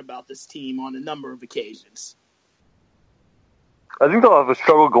concern about this team on a number of occasions. I think they'll have a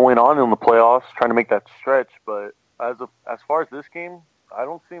struggle going on in the playoffs, trying to make that stretch. But as far as this game, I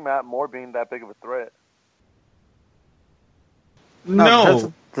don't see Matt Moore being that big of a threat.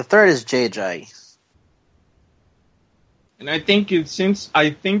 No. The threat is JJ. And I think the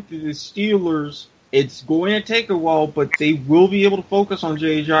Steelers, it's going to take a while, but they will be able to focus on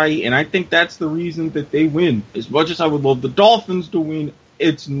JJ, and I think that's the reason that they win. As much as I would love the Dolphins to win,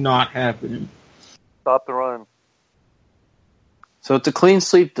 it's not happening. Stop the run. So it's a clean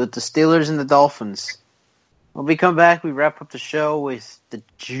sweep with the Steelers and the Dolphins. When we come back, we wrap up the show with the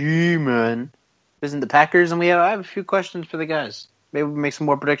G-Men visiting the Packers, and I have a few questions for the guys. Maybe we'll make some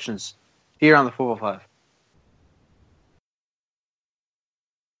more predictions here on the Football 5.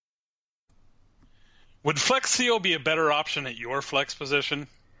 Would Flex Seal be a better option at your flex position?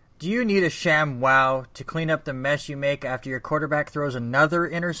 Do you need a sham wow to clean up the mess you make after your quarterback throws another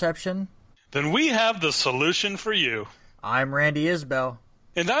interception? Then we have the solution for you. I'm Randy Isbell.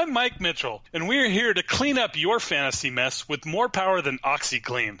 And I'm Mike Mitchell, and we're here to clean up your fantasy mess with more power than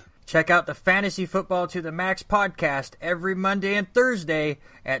OxyClean. Check out the Fantasy Football to the Max podcast every Monday and Thursday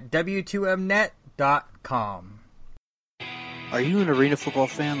at W2Mnet.com. Are you an arena football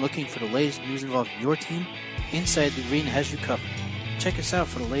fan looking for the latest news involving your team? Inside the Arena has you covered. Check us out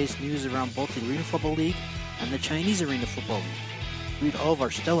for the latest news around both the Arena Football League and the Chinese Arena Football League. Read all of our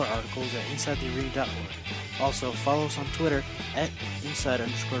stellar articles at InsideTheArena.org. Also, follow us on Twitter at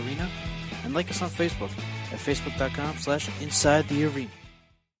Inside_Arena and like us on Facebook at Facebook.com/InsideTheArena.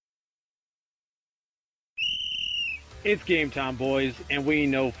 It's game time, boys, and we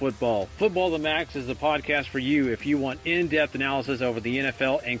know football. Football to the Max is the podcast for you if you want in-depth analysis over the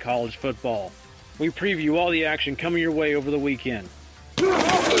NFL and college football. We preview all the action coming your way over the weekend.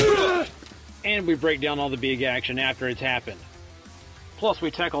 And we break down all the big action after it's happened. Plus,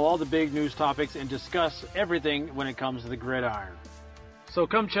 we tackle all the big news topics and discuss everything when it comes to the gridiron. So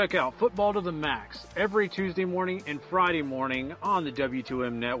come check out Football to the Max every Tuesday morning and Friday morning on the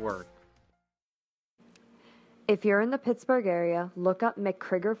W2M network. If you're in the Pittsburgh area, look up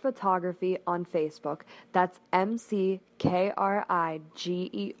McCrigger Photography on Facebook. That's McCrigger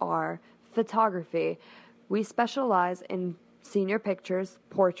Photography. We specialize in senior pictures,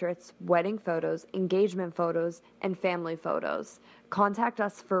 portraits, wedding photos, engagement photos, and family photos. Contact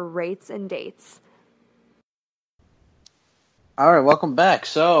us for rates and dates. All right, welcome back.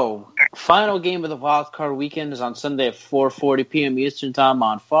 So, final game of the Wildcard weekend is on Sunday at 4:40 p.m. Eastern Time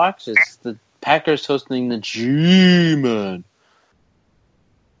on Fox. It's the Packers hosting the G-Men.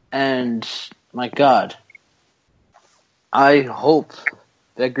 And, my God, I hope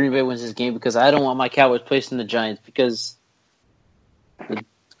that Green Bay wins this game because I don't want my Cowboys placing the Giants because...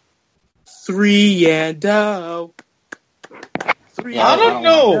 3-0. I don't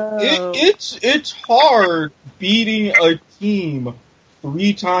know. It's hard beating a team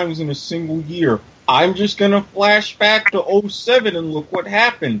 3 times in a single year. I'm just going to flash back to 2007 and look what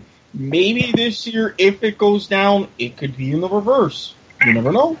happened. Maybe this year, if it goes down, it could be in the reverse. You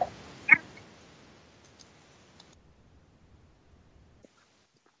never know.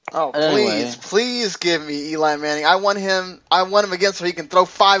 Oh, please give me Eli Manning. I want him again so he can throw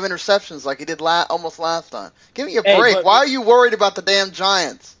 5 interceptions like he did almost last time. Give me a break. Why are you worried about the damn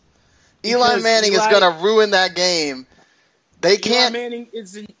Giants? Eli Manning is going to ruin that game. They can't. Eli Manning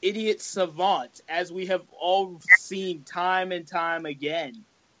is an idiot savant, as we have all seen time and time again.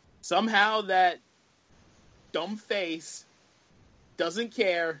 Somehow that dumb face doesn't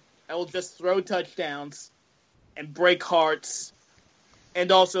care and will just throw touchdowns and break hearts. And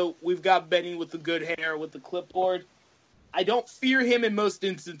also, we've got Benny with the good hair with the clipboard. I don't fear him in most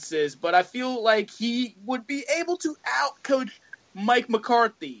instances, but I feel like he would be able to outcoach Mike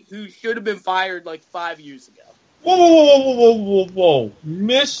McCarthy, who should have been fired like 5 years ago. Whoa.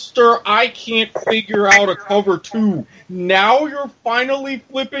 Mister, I can't figure out a cover 2. Now you're finally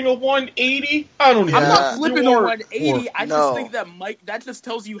flipping a 180? I don't even I'm not flipping a 180. I No. just think that that just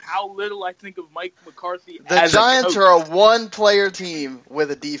tells you how little I think of Mike McCarthy The as Giants a coach. are a one-player team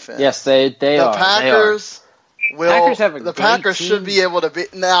with a defense. Yes, they are. The Packers the Packers should be able to be.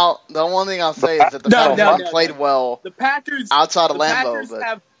 Now, the one thing I'll say is that the Packers haven't played well The Packers outside of the Lambeau. Packers But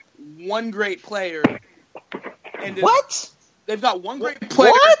have one great player. And what? They've got one great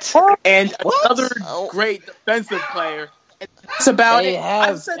player and another great defensive player. And that's about They it. I've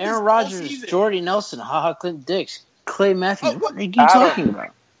have said this Aaron all Rodgers, season. Jordy Nelson, Clint Dix, Clay Matthews. What are you talking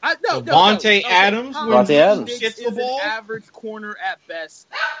about? Devontae Adams Gets an average corner at best.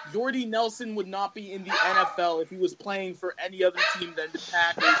 Jordy Nelson would not be in the NFL if he was playing for any other team than the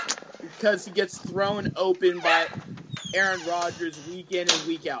Packers because he gets thrown open by Aaron Rodgers week in and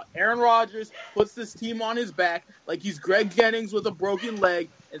week out. Aaron Rodgers puts this team on his back like he's Greg Jennings with a broken leg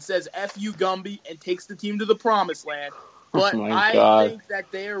and says, F you, Gumby, and takes the team to the promised land. But I think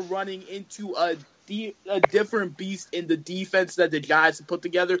that they are running into a different beast in the defense that the Giants have put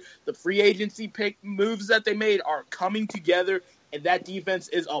together. The free agency pick moves that they made are coming together, and that defense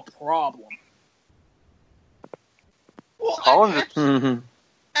is a problem. Well,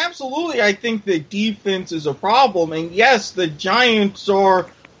 absolutely, I think the defense is a problem, and yes, the Giants are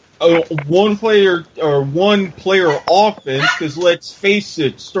a one player offense. Because let's face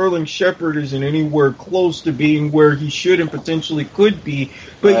it, Sterling Shepard isn't anywhere close to being where he should and potentially could be.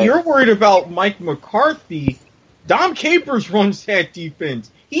 But you're worried about Mike McCarthy. Dom Capers runs that defense.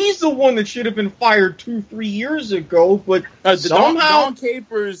 He's the one that should have been fired 2-3 years ago. But somehow Dom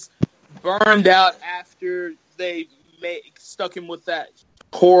Capers burned out after they stuck him with that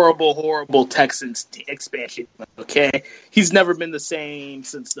horrible Texans expansion. Okay, he's never been the same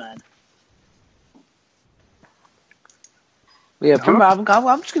since then. Yeah, I'm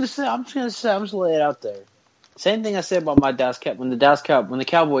just gonna lay it out there. Same thing I said about my Dallas Cowboys when the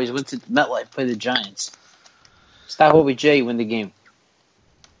Cowboys went to MetLife to play the Giants. Stop OBJ, win the game.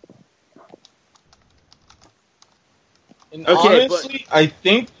 And honestly, I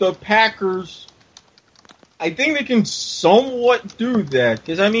think the Packers. I think they can somewhat do that.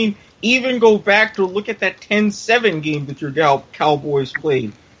 Because, I mean, even go back to look at that 10-7 game that your Cowboys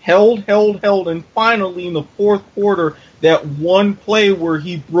played. Held, and finally in the fourth quarter, that one play where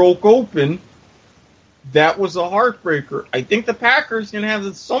he broke open, that was a heartbreaker. I think the Packers can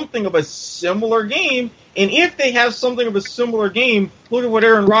have something of a similar game. And if they have something of a similar game, look at what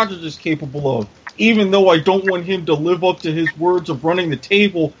Aaron Rodgers is capable of. Even though I don't want him to live up to his words of running the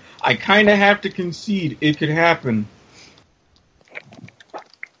table, I kind of have to concede it could happen.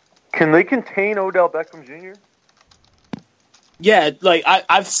 Can they contain Odell Beckham Jr.? Yeah, like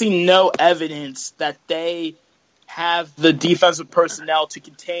I've seen no evidence that they have the defensive personnel to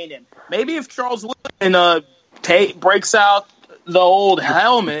contain him. Maybe if Charles Woodson breaks out the old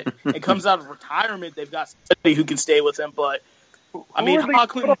helmet and comes out of retirement, they've got somebody who can stay with him. But I mean,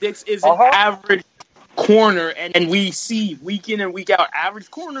 Clinton Dix is an average corner, and we see week in and week out average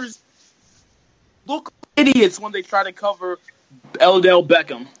corners look like idiots when they try to cover Odell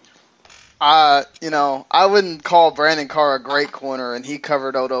Beckham. I wouldn't call Brandon Carr a great corner, and he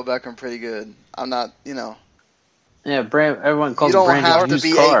covered Odell Beckham pretty good. I'm not, Yeah, everyone calls Brandon You don't have to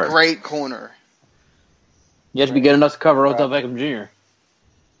be a great corner. You have to be good enough to cover Odell Beckham Jr.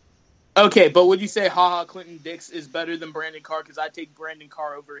 Okay, but would you say Clinton Dix is better than Brandon Carr? Because I take Brandon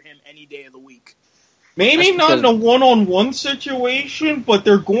Carr over him any day of the week. Maybe not in a one-on-one situation, but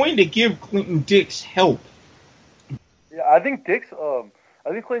they're going to give Clinton Dix help. Yeah, I think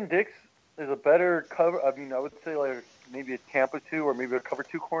Clinton Dix is a better cover. I mean, I would say like maybe a Tampa 2 or maybe a cover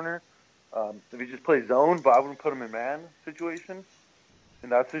 2 corner. If he just plays zone, but I wouldn't put him in man situation. In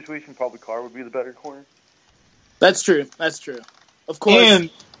that situation, probably Carr would be the better corner. That's true. Of course. And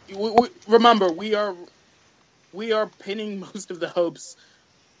remember, we are pinning most of the hopes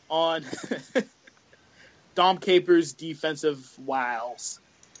on Dom Capers' defensive wiles.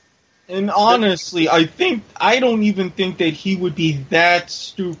 And honestly, I don't even think that he would be that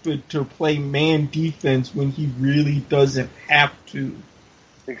stupid to play man defense when he really doesn't have to.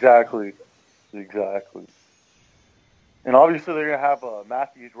 Exactly. And obviously they're going to have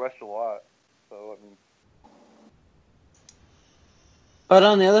Matthews rush a lot. So, I mean. But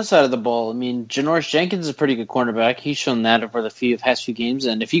on the other side of the ball, I mean, Janoris Jenkins is a pretty good cornerback. He's shown that over the past few games.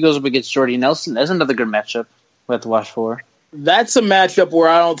 And if he goes up against Jordy Nelson, that's another good matchup we have to watch for. That's a matchup where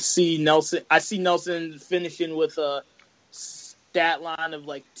I don't see Nelson. I see Nelson finishing with a stat line of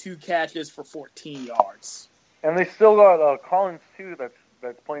like 2 catches for 14 yards. And they still got Collins, too,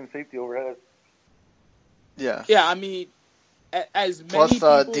 that's playing safety overhead. Yeah. Yeah, I mean, as many plus people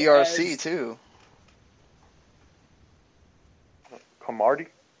DRC, too. Cromartie?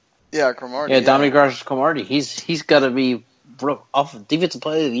 Yeah, Cromartie. Yeah, Dominic Cromartie. He's got to be off defensive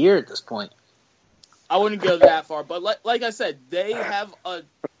player of the year at this point. I wouldn't go that far, but like I said,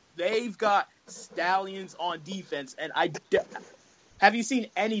 they've got stallions on defense, and have you seen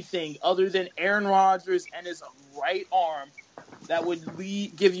anything other than Aaron Rodgers and his right arm that would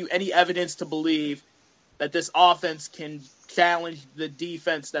give you any evidence to believe that this offense can challenge the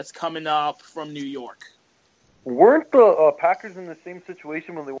defense that's coming up from New York? Weren't the Packers in the same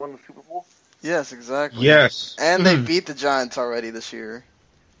situation when they won the Super Bowl? Yes, exactly. Yes. And they beat the Giants already this year.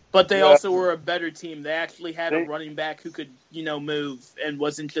 But they also were a better team. They actually had a running back who could, move and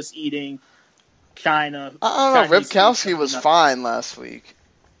wasn't just eating China. I don't know. Ripkowski was fine last week.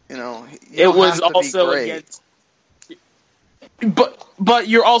 It was also against. But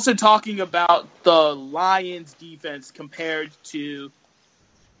you're also talking about the Lions defense compared to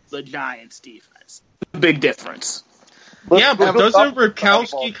the Giants defense. Big difference. Yeah, but doesn't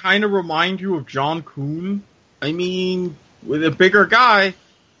Rakowski kind of remind you of John Kuhn? I mean, with a bigger guy,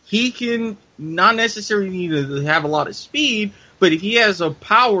 he can not necessarily need to have a lot of speed, but if he has a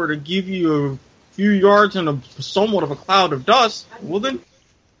power to give you a few yards and somewhat of a cloud of dust, well then.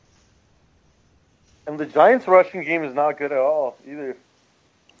 And the Giants' rushing game is not good at all either.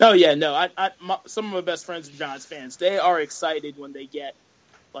 Oh yeah, no. Some of my best friends are Giants fans. They are excited when they get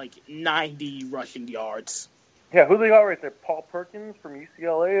like 90 rushing yards. Yeah, who they got right there? Paul Perkins from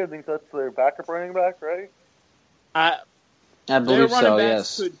UCLA. I think that's their backup running back, right? I believe so.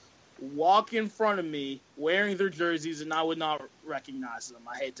 Yes. Could walk in front of me wearing their jerseys, and I would not recognize them.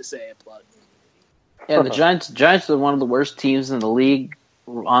 I hate to say it, but yeah, the Giants are one of the worst teams in the league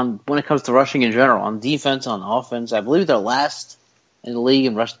when it comes to rushing in general. On defense, on offense, I believe they're last in the league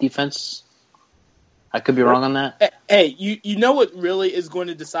in rush defense. I could be wrong on that. Hey, you know what really is going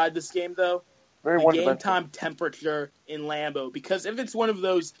to decide this game, though? The game time temperature in Lambeau. Because if it's one of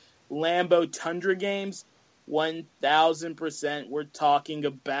those Lambeau Tundra games, 1,000% we're talking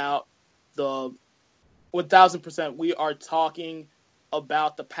about the 1,000% we are talking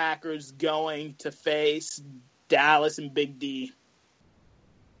about the Packers going to face Dallas and Big D.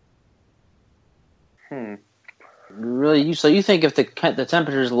 Really? So you think if the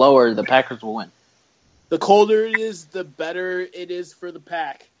temperature is lower, the Packers will win? The colder it is, the better it is for the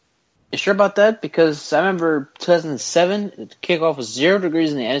Pack. You sure about that? Because I remember 2007, the kickoff was 0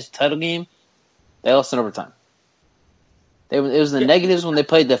 degrees in the NFC title game. They lost in overtime. It was the negatives when they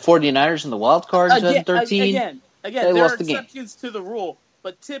played the 49ers in the Wildcard in 2013. Again, there are exceptions to the rule,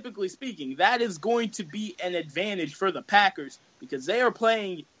 but typically speaking, that is going to be an advantage for the Packers because they are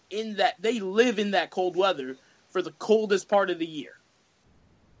playing in that, they live in that cold weather for the coldest part of the year.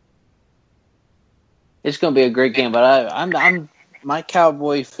 It's going to be a great game, but I'm my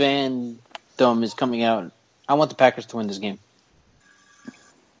Cowboy fandom is coming out. I want the Packers to win this game.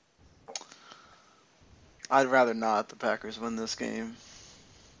 I'd rather not the Packers win this game.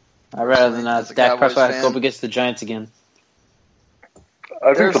 I'd rather not. Dak Prescott go up against the Giants again.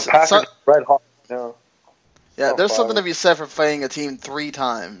 I think the Packers red hot now. Yeah, there's something to be said for playing a team 3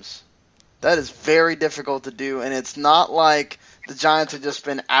 times. That is very difficult to do, and it's not like the Giants have just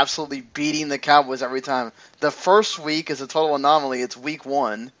been absolutely beating the Cowboys every time. The first week is a total anomaly. It's week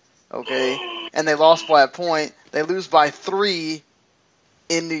 1, okay? And they lost by a point. They lose by 3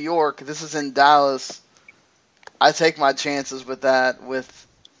 in New York. This is in Dallas. I take my chances with that, with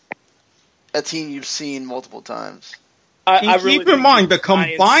a team you've seen multiple times. And keep in mind, the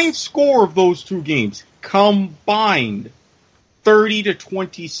combined score of those 2 games, combined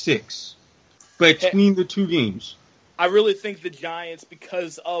 30-26 between the 2 games. I really think the Giants,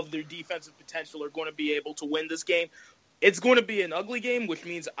 because of their defensive potential, are going to be able to win this game. It's going to be an ugly game, which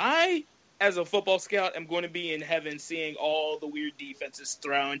means I, as a football scout, am going to be in heaven seeing all the weird defenses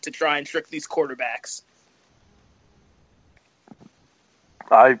thrown to try and trick these quarterbacks.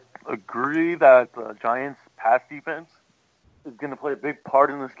 I agree that the Giants' pass defense is going to play a big part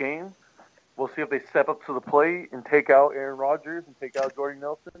in this game. We'll see if they step up to the plate and take out Aaron Rodgers and take out Jordy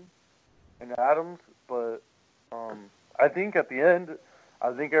Nelson and Adams. But I think at the end,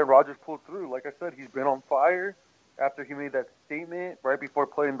 Aaron Rodgers pulled through. Like I said, he's been on fire after he made that statement right before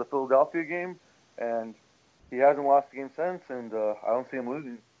playing the Philadelphia game. And he hasn't lost the game since, and I don't see him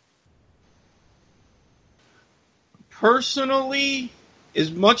losing. Personally, as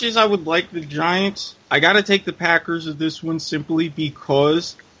much as I would like the Giants, I got to take the Packers of this one simply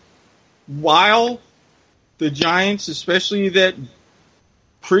because while the Giants, especially that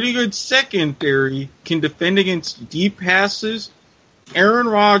pretty good secondary, can defend against deep passes, Aaron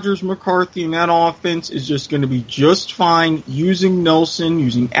Rodgers, McCarthy, and that offense is just going to be just fine using Nelson,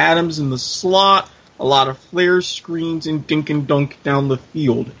 using Adams in the slot, a lot of flare screens, and dink and dunk down the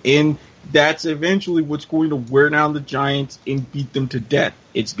field. And that's eventually what's going to wear down the Giants and beat them to death.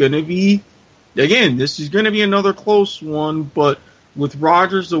 It's going to be, again, this is going to be another close one, but with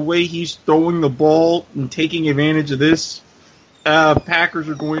Rodgers, the way he's throwing the ball and taking advantage of this, Packers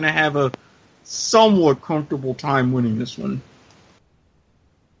are going to have a somewhat comfortable time winning this one.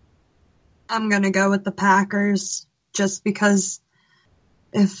 I'm going to go with the Packers just because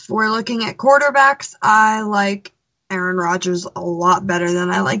if we're looking at quarterbacks, I like Aaron Rodgers a lot better than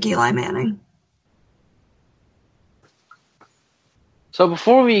I like Eli Manning. So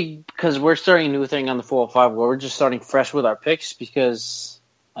because we're starting a new thing on the 405 where we're just starting fresh with our picks because,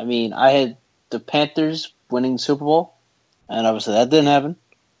 I mean, I had the Panthers winning the Super Bowl, and obviously that didn't happen.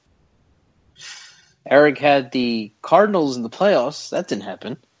 Eric had the Cardinals in the playoffs. That didn't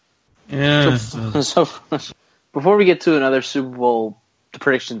happen. Yeah. So before we get to another Super Bowl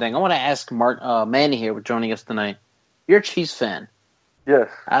prediction thing, I want to ask Manny here, joining us tonight. You're a Chiefs fan. Yes.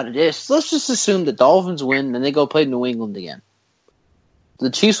 Out of this, let's just assume the Dolphins win, and they go play New England again. The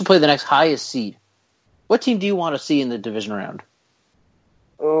Chiefs will play the next highest seed. What team do you want to see in the division round?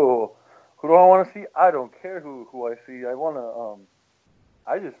 Oh, who do I want to see? I don't care who I see. I want to.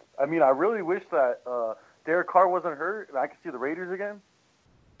 I really wish that Derek Carr wasn't hurt, and I could see the Raiders again,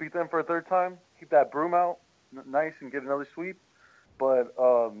 beat them for a third time, keep that broom out, nice, and get another sweep. But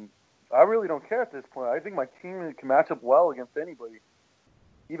I really don't care at this point. I think my team can match up well against anybody,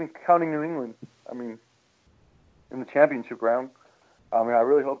 even counting New England. I mean, in the championship round. I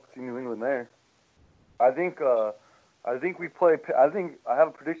really hope to see New England there. I think we play. I have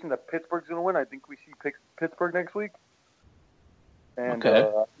a prediction that Pittsburgh's going to win. I think we see Pittsburgh next week, and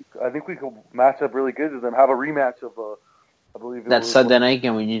I think we could match up really good with them. Have a rematch of, I believe that Sunday night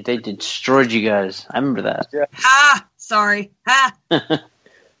game when they destroyed you guys. I remember that. Yeah. Ha! Sorry. Ha!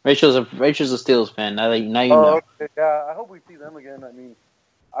 Rachel's a Steelers fan. Now you know. Okay. Yeah, I hope we see them again. I mean,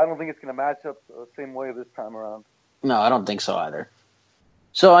 I don't think it's going to match up the same way this time around. No, I don't think so either.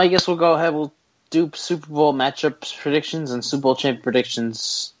 So I guess we'll go ahead. We'll do Super Bowl matchup predictions and Super Bowl champion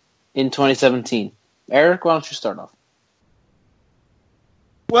predictions in 2017. Eric, why don't you start off?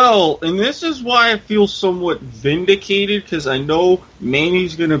 Well, and this is why I feel somewhat vindicated, because I know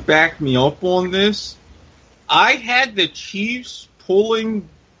Manny's going to back me up on this. I had the Chiefs pulling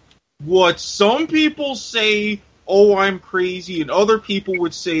what some people say, oh, I'm crazy, and other people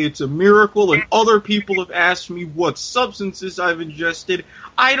would say it's a miracle, and other people have asked me what substances I've ingested.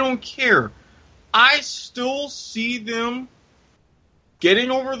 I don't care. I still see them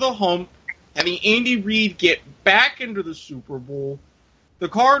getting over the hump, having Andy Reid get back into the Super Bowl. The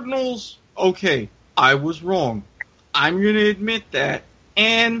Cardinals, okay, I was wrong. I'm going to admit that.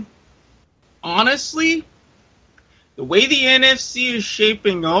 And honestly, the way the NFC is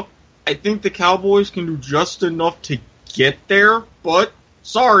shaping up, I think the Cowboys can do just enough to get there, but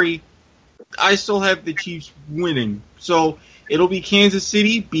sorry, I still have the Chiefs winning. So it'll be Kansas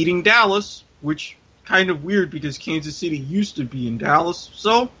City beating Dallas, which kind of weird because Kansas City used to be in Dallas.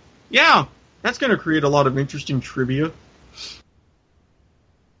 So, yeah, that's going to create a lot of interesting trivia.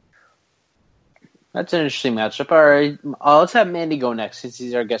 That's an interesting matchup. All right, let's have Mandy go next since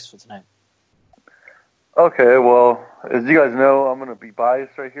he's our guest for tonight. Okay, well, as you guys know, I'm going to be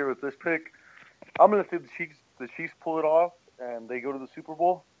biased right here with this pick. I'm going to say the Chiefs pull it off, and they go to the Super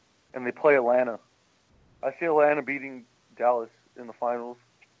Bowl, and they play Atlanta. I see Atlanta beating Dallas in the finals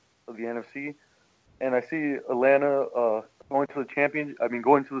of the NFC, and I see Atlanta going to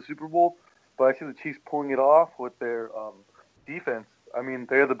the Super Bowl, but I see the Chiefs pulling it off with their defense. I mean,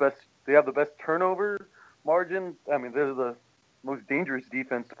 they have the best turnover margin. I mean, they're the most dangerous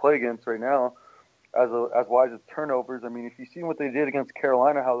defense to play against right now. As wise as turnovers. I mean, if you've seen what they did against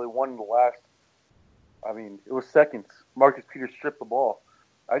Carolina, how they won the last, it was seconds. Marcus Peters stripped the ball.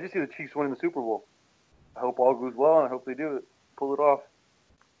 I just see the Chiefs winning the Super Bowl. I hope all goes well, and I hope they do it. Pull it off.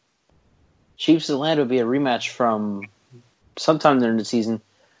 Chiefs Atlanta would be a rematch from sometime during the season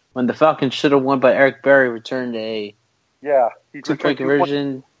when the Falcons should have won, but Eric Berry returned a two-point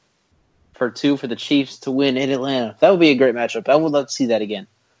conversion for the Chiefs to win in Atlanta. That would be a great matchup. I would love to see that again.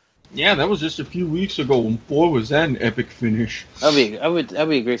 Yeah, that was just a few weeks ago, and boy, was that an epic finish. That'd be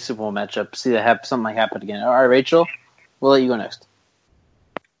a great Super Bowl matchup. See that something like happen again. All right, Rachel, we'll let you go next.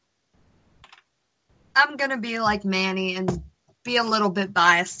 I'm gonna be like Manny and be a little bit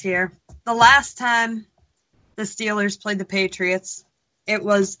biased here. The last time the Steelers played the Patriots, it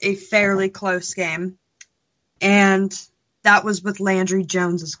was a fairly close game, and that was with Landry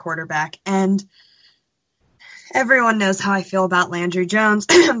Jones as quarterback. And everyone knows how I feel about Landry Jones.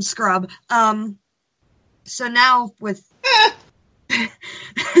 Scrub. So now with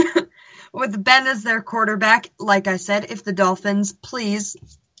Ben as their quarterback, like I said, if the Dolphins,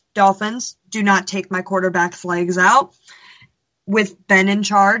 do not take my quarterback's legs out. With Ben in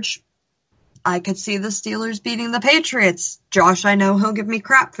charge, I could see the Steelers beating the Patriots. Josh, I know he'll give me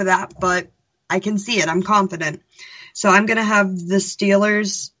crap for that, but I can see it. I'm confident. So I'm going to have the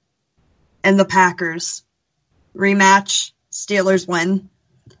Steelers and the Packers rematch. Steelers win.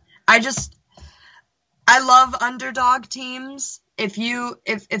 I love underdog teams.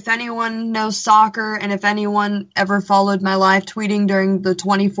 If anyone knows soccer and if anyone ever followed my live tweeting during the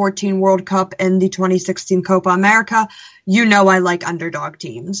 2014 World Cup and the 2016 Copa America, you know I like underdog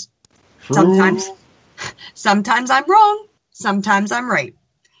teams. Sometimes I'm wrong, sometimes I'm right.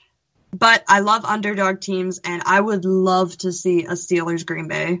 But I love underdog teams, and I would love to see a Steelers-Green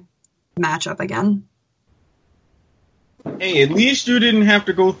Bay matchup again. Hey, at least you didn't have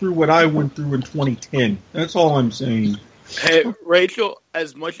to go through what I went through in 2010. That's all I'm saying. Hey, Rachel,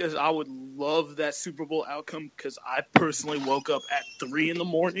 as much as I would love that Super Bowl outcome, because I personally woke up at 3 in the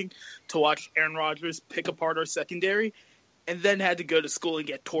morning to watch Aaron Rodgers pick apart our secondary and then had to go to school and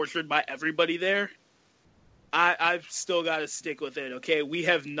get tortured by everybody there, I've still got to stick with it, okay? We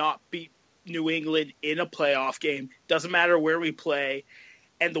have not beat New England in a playoff game. Doesn't matter where we play.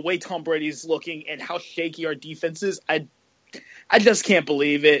 And the way Tom Brady's looking and how shaky our defense is, I just can't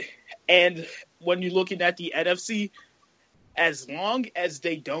believe it. And when you're looking at the NFC, as long as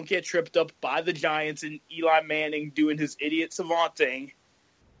they don't get tripped up by the Giants and Eli Manning doing his idiot savant thing,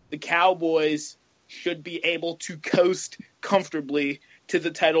 the Cowboys should be able to coast comfortably to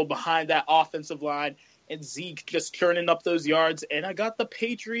the title behind that offensive line and Zeke just churning up those yards. And I got the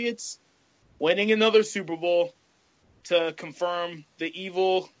Patriots winning another Super Bowl to confirm the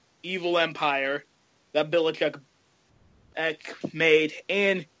evil empire that Belichick made,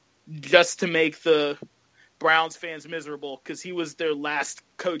 and just to make the Browns fans miserable because he was their last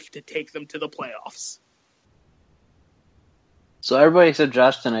coach to take them to the playoffs. So everybody except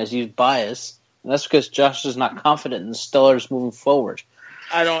Josh tonight has used bias, and that's because Josh is not confident in the Steelers moving forward.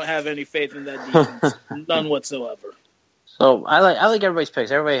 I don't have any faith in that defense, none whatsoever. So I like everybody's picks.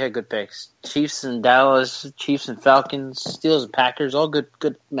 Everybody had good picks. Chiefs and Dallas, Chiefs and Falcons, Steelers and Packers, all good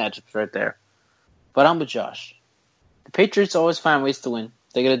matchups right there. But I'm with Josh. The Patriots always find ways to win.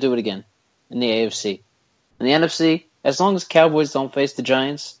 They're going to do it again in the AFC. In the NFC, as long as Cowboys don't face the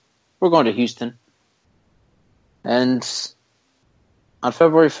Giants, we're going to Houston. And on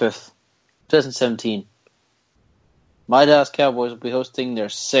February 5th, 2017, my Dallas Cowboys will be hosting their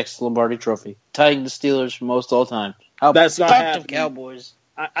 6th Lombardi Trophy, tying the Steelers for most all time. That's not happening. Cowboys.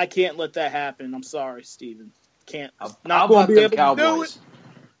 I can't let that happen. I'm sorry, Steven. Can't. Not going to be able to do it.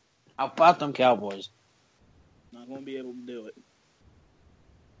 How about them Cowboys? Not going to be able to do it.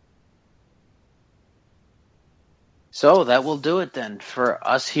 So that will do it then for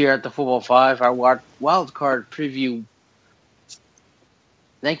us here at the Football 5, our Wildcard preview.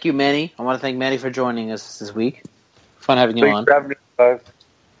 Thank you, Manny. I want to thank Manny for joining us this week. Fun having you on. Thanks for having me, guys.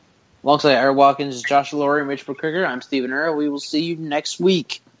 Alongside Eric Watkins, Josh Laurie, and Rich McCricker, I'm Stephen Earl. We will see you next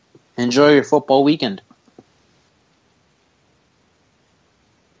week. Enjoy your football weekend.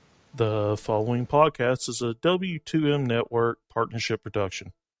 The following podcast is a W2M Network partnership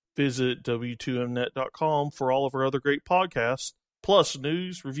production. Visit W2Mnet.com for all of our other great podcasts, plus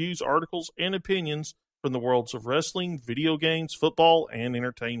news, reviews, articles, and opinions from the worlds of wrestling, video games, football, and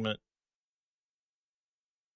entertainment.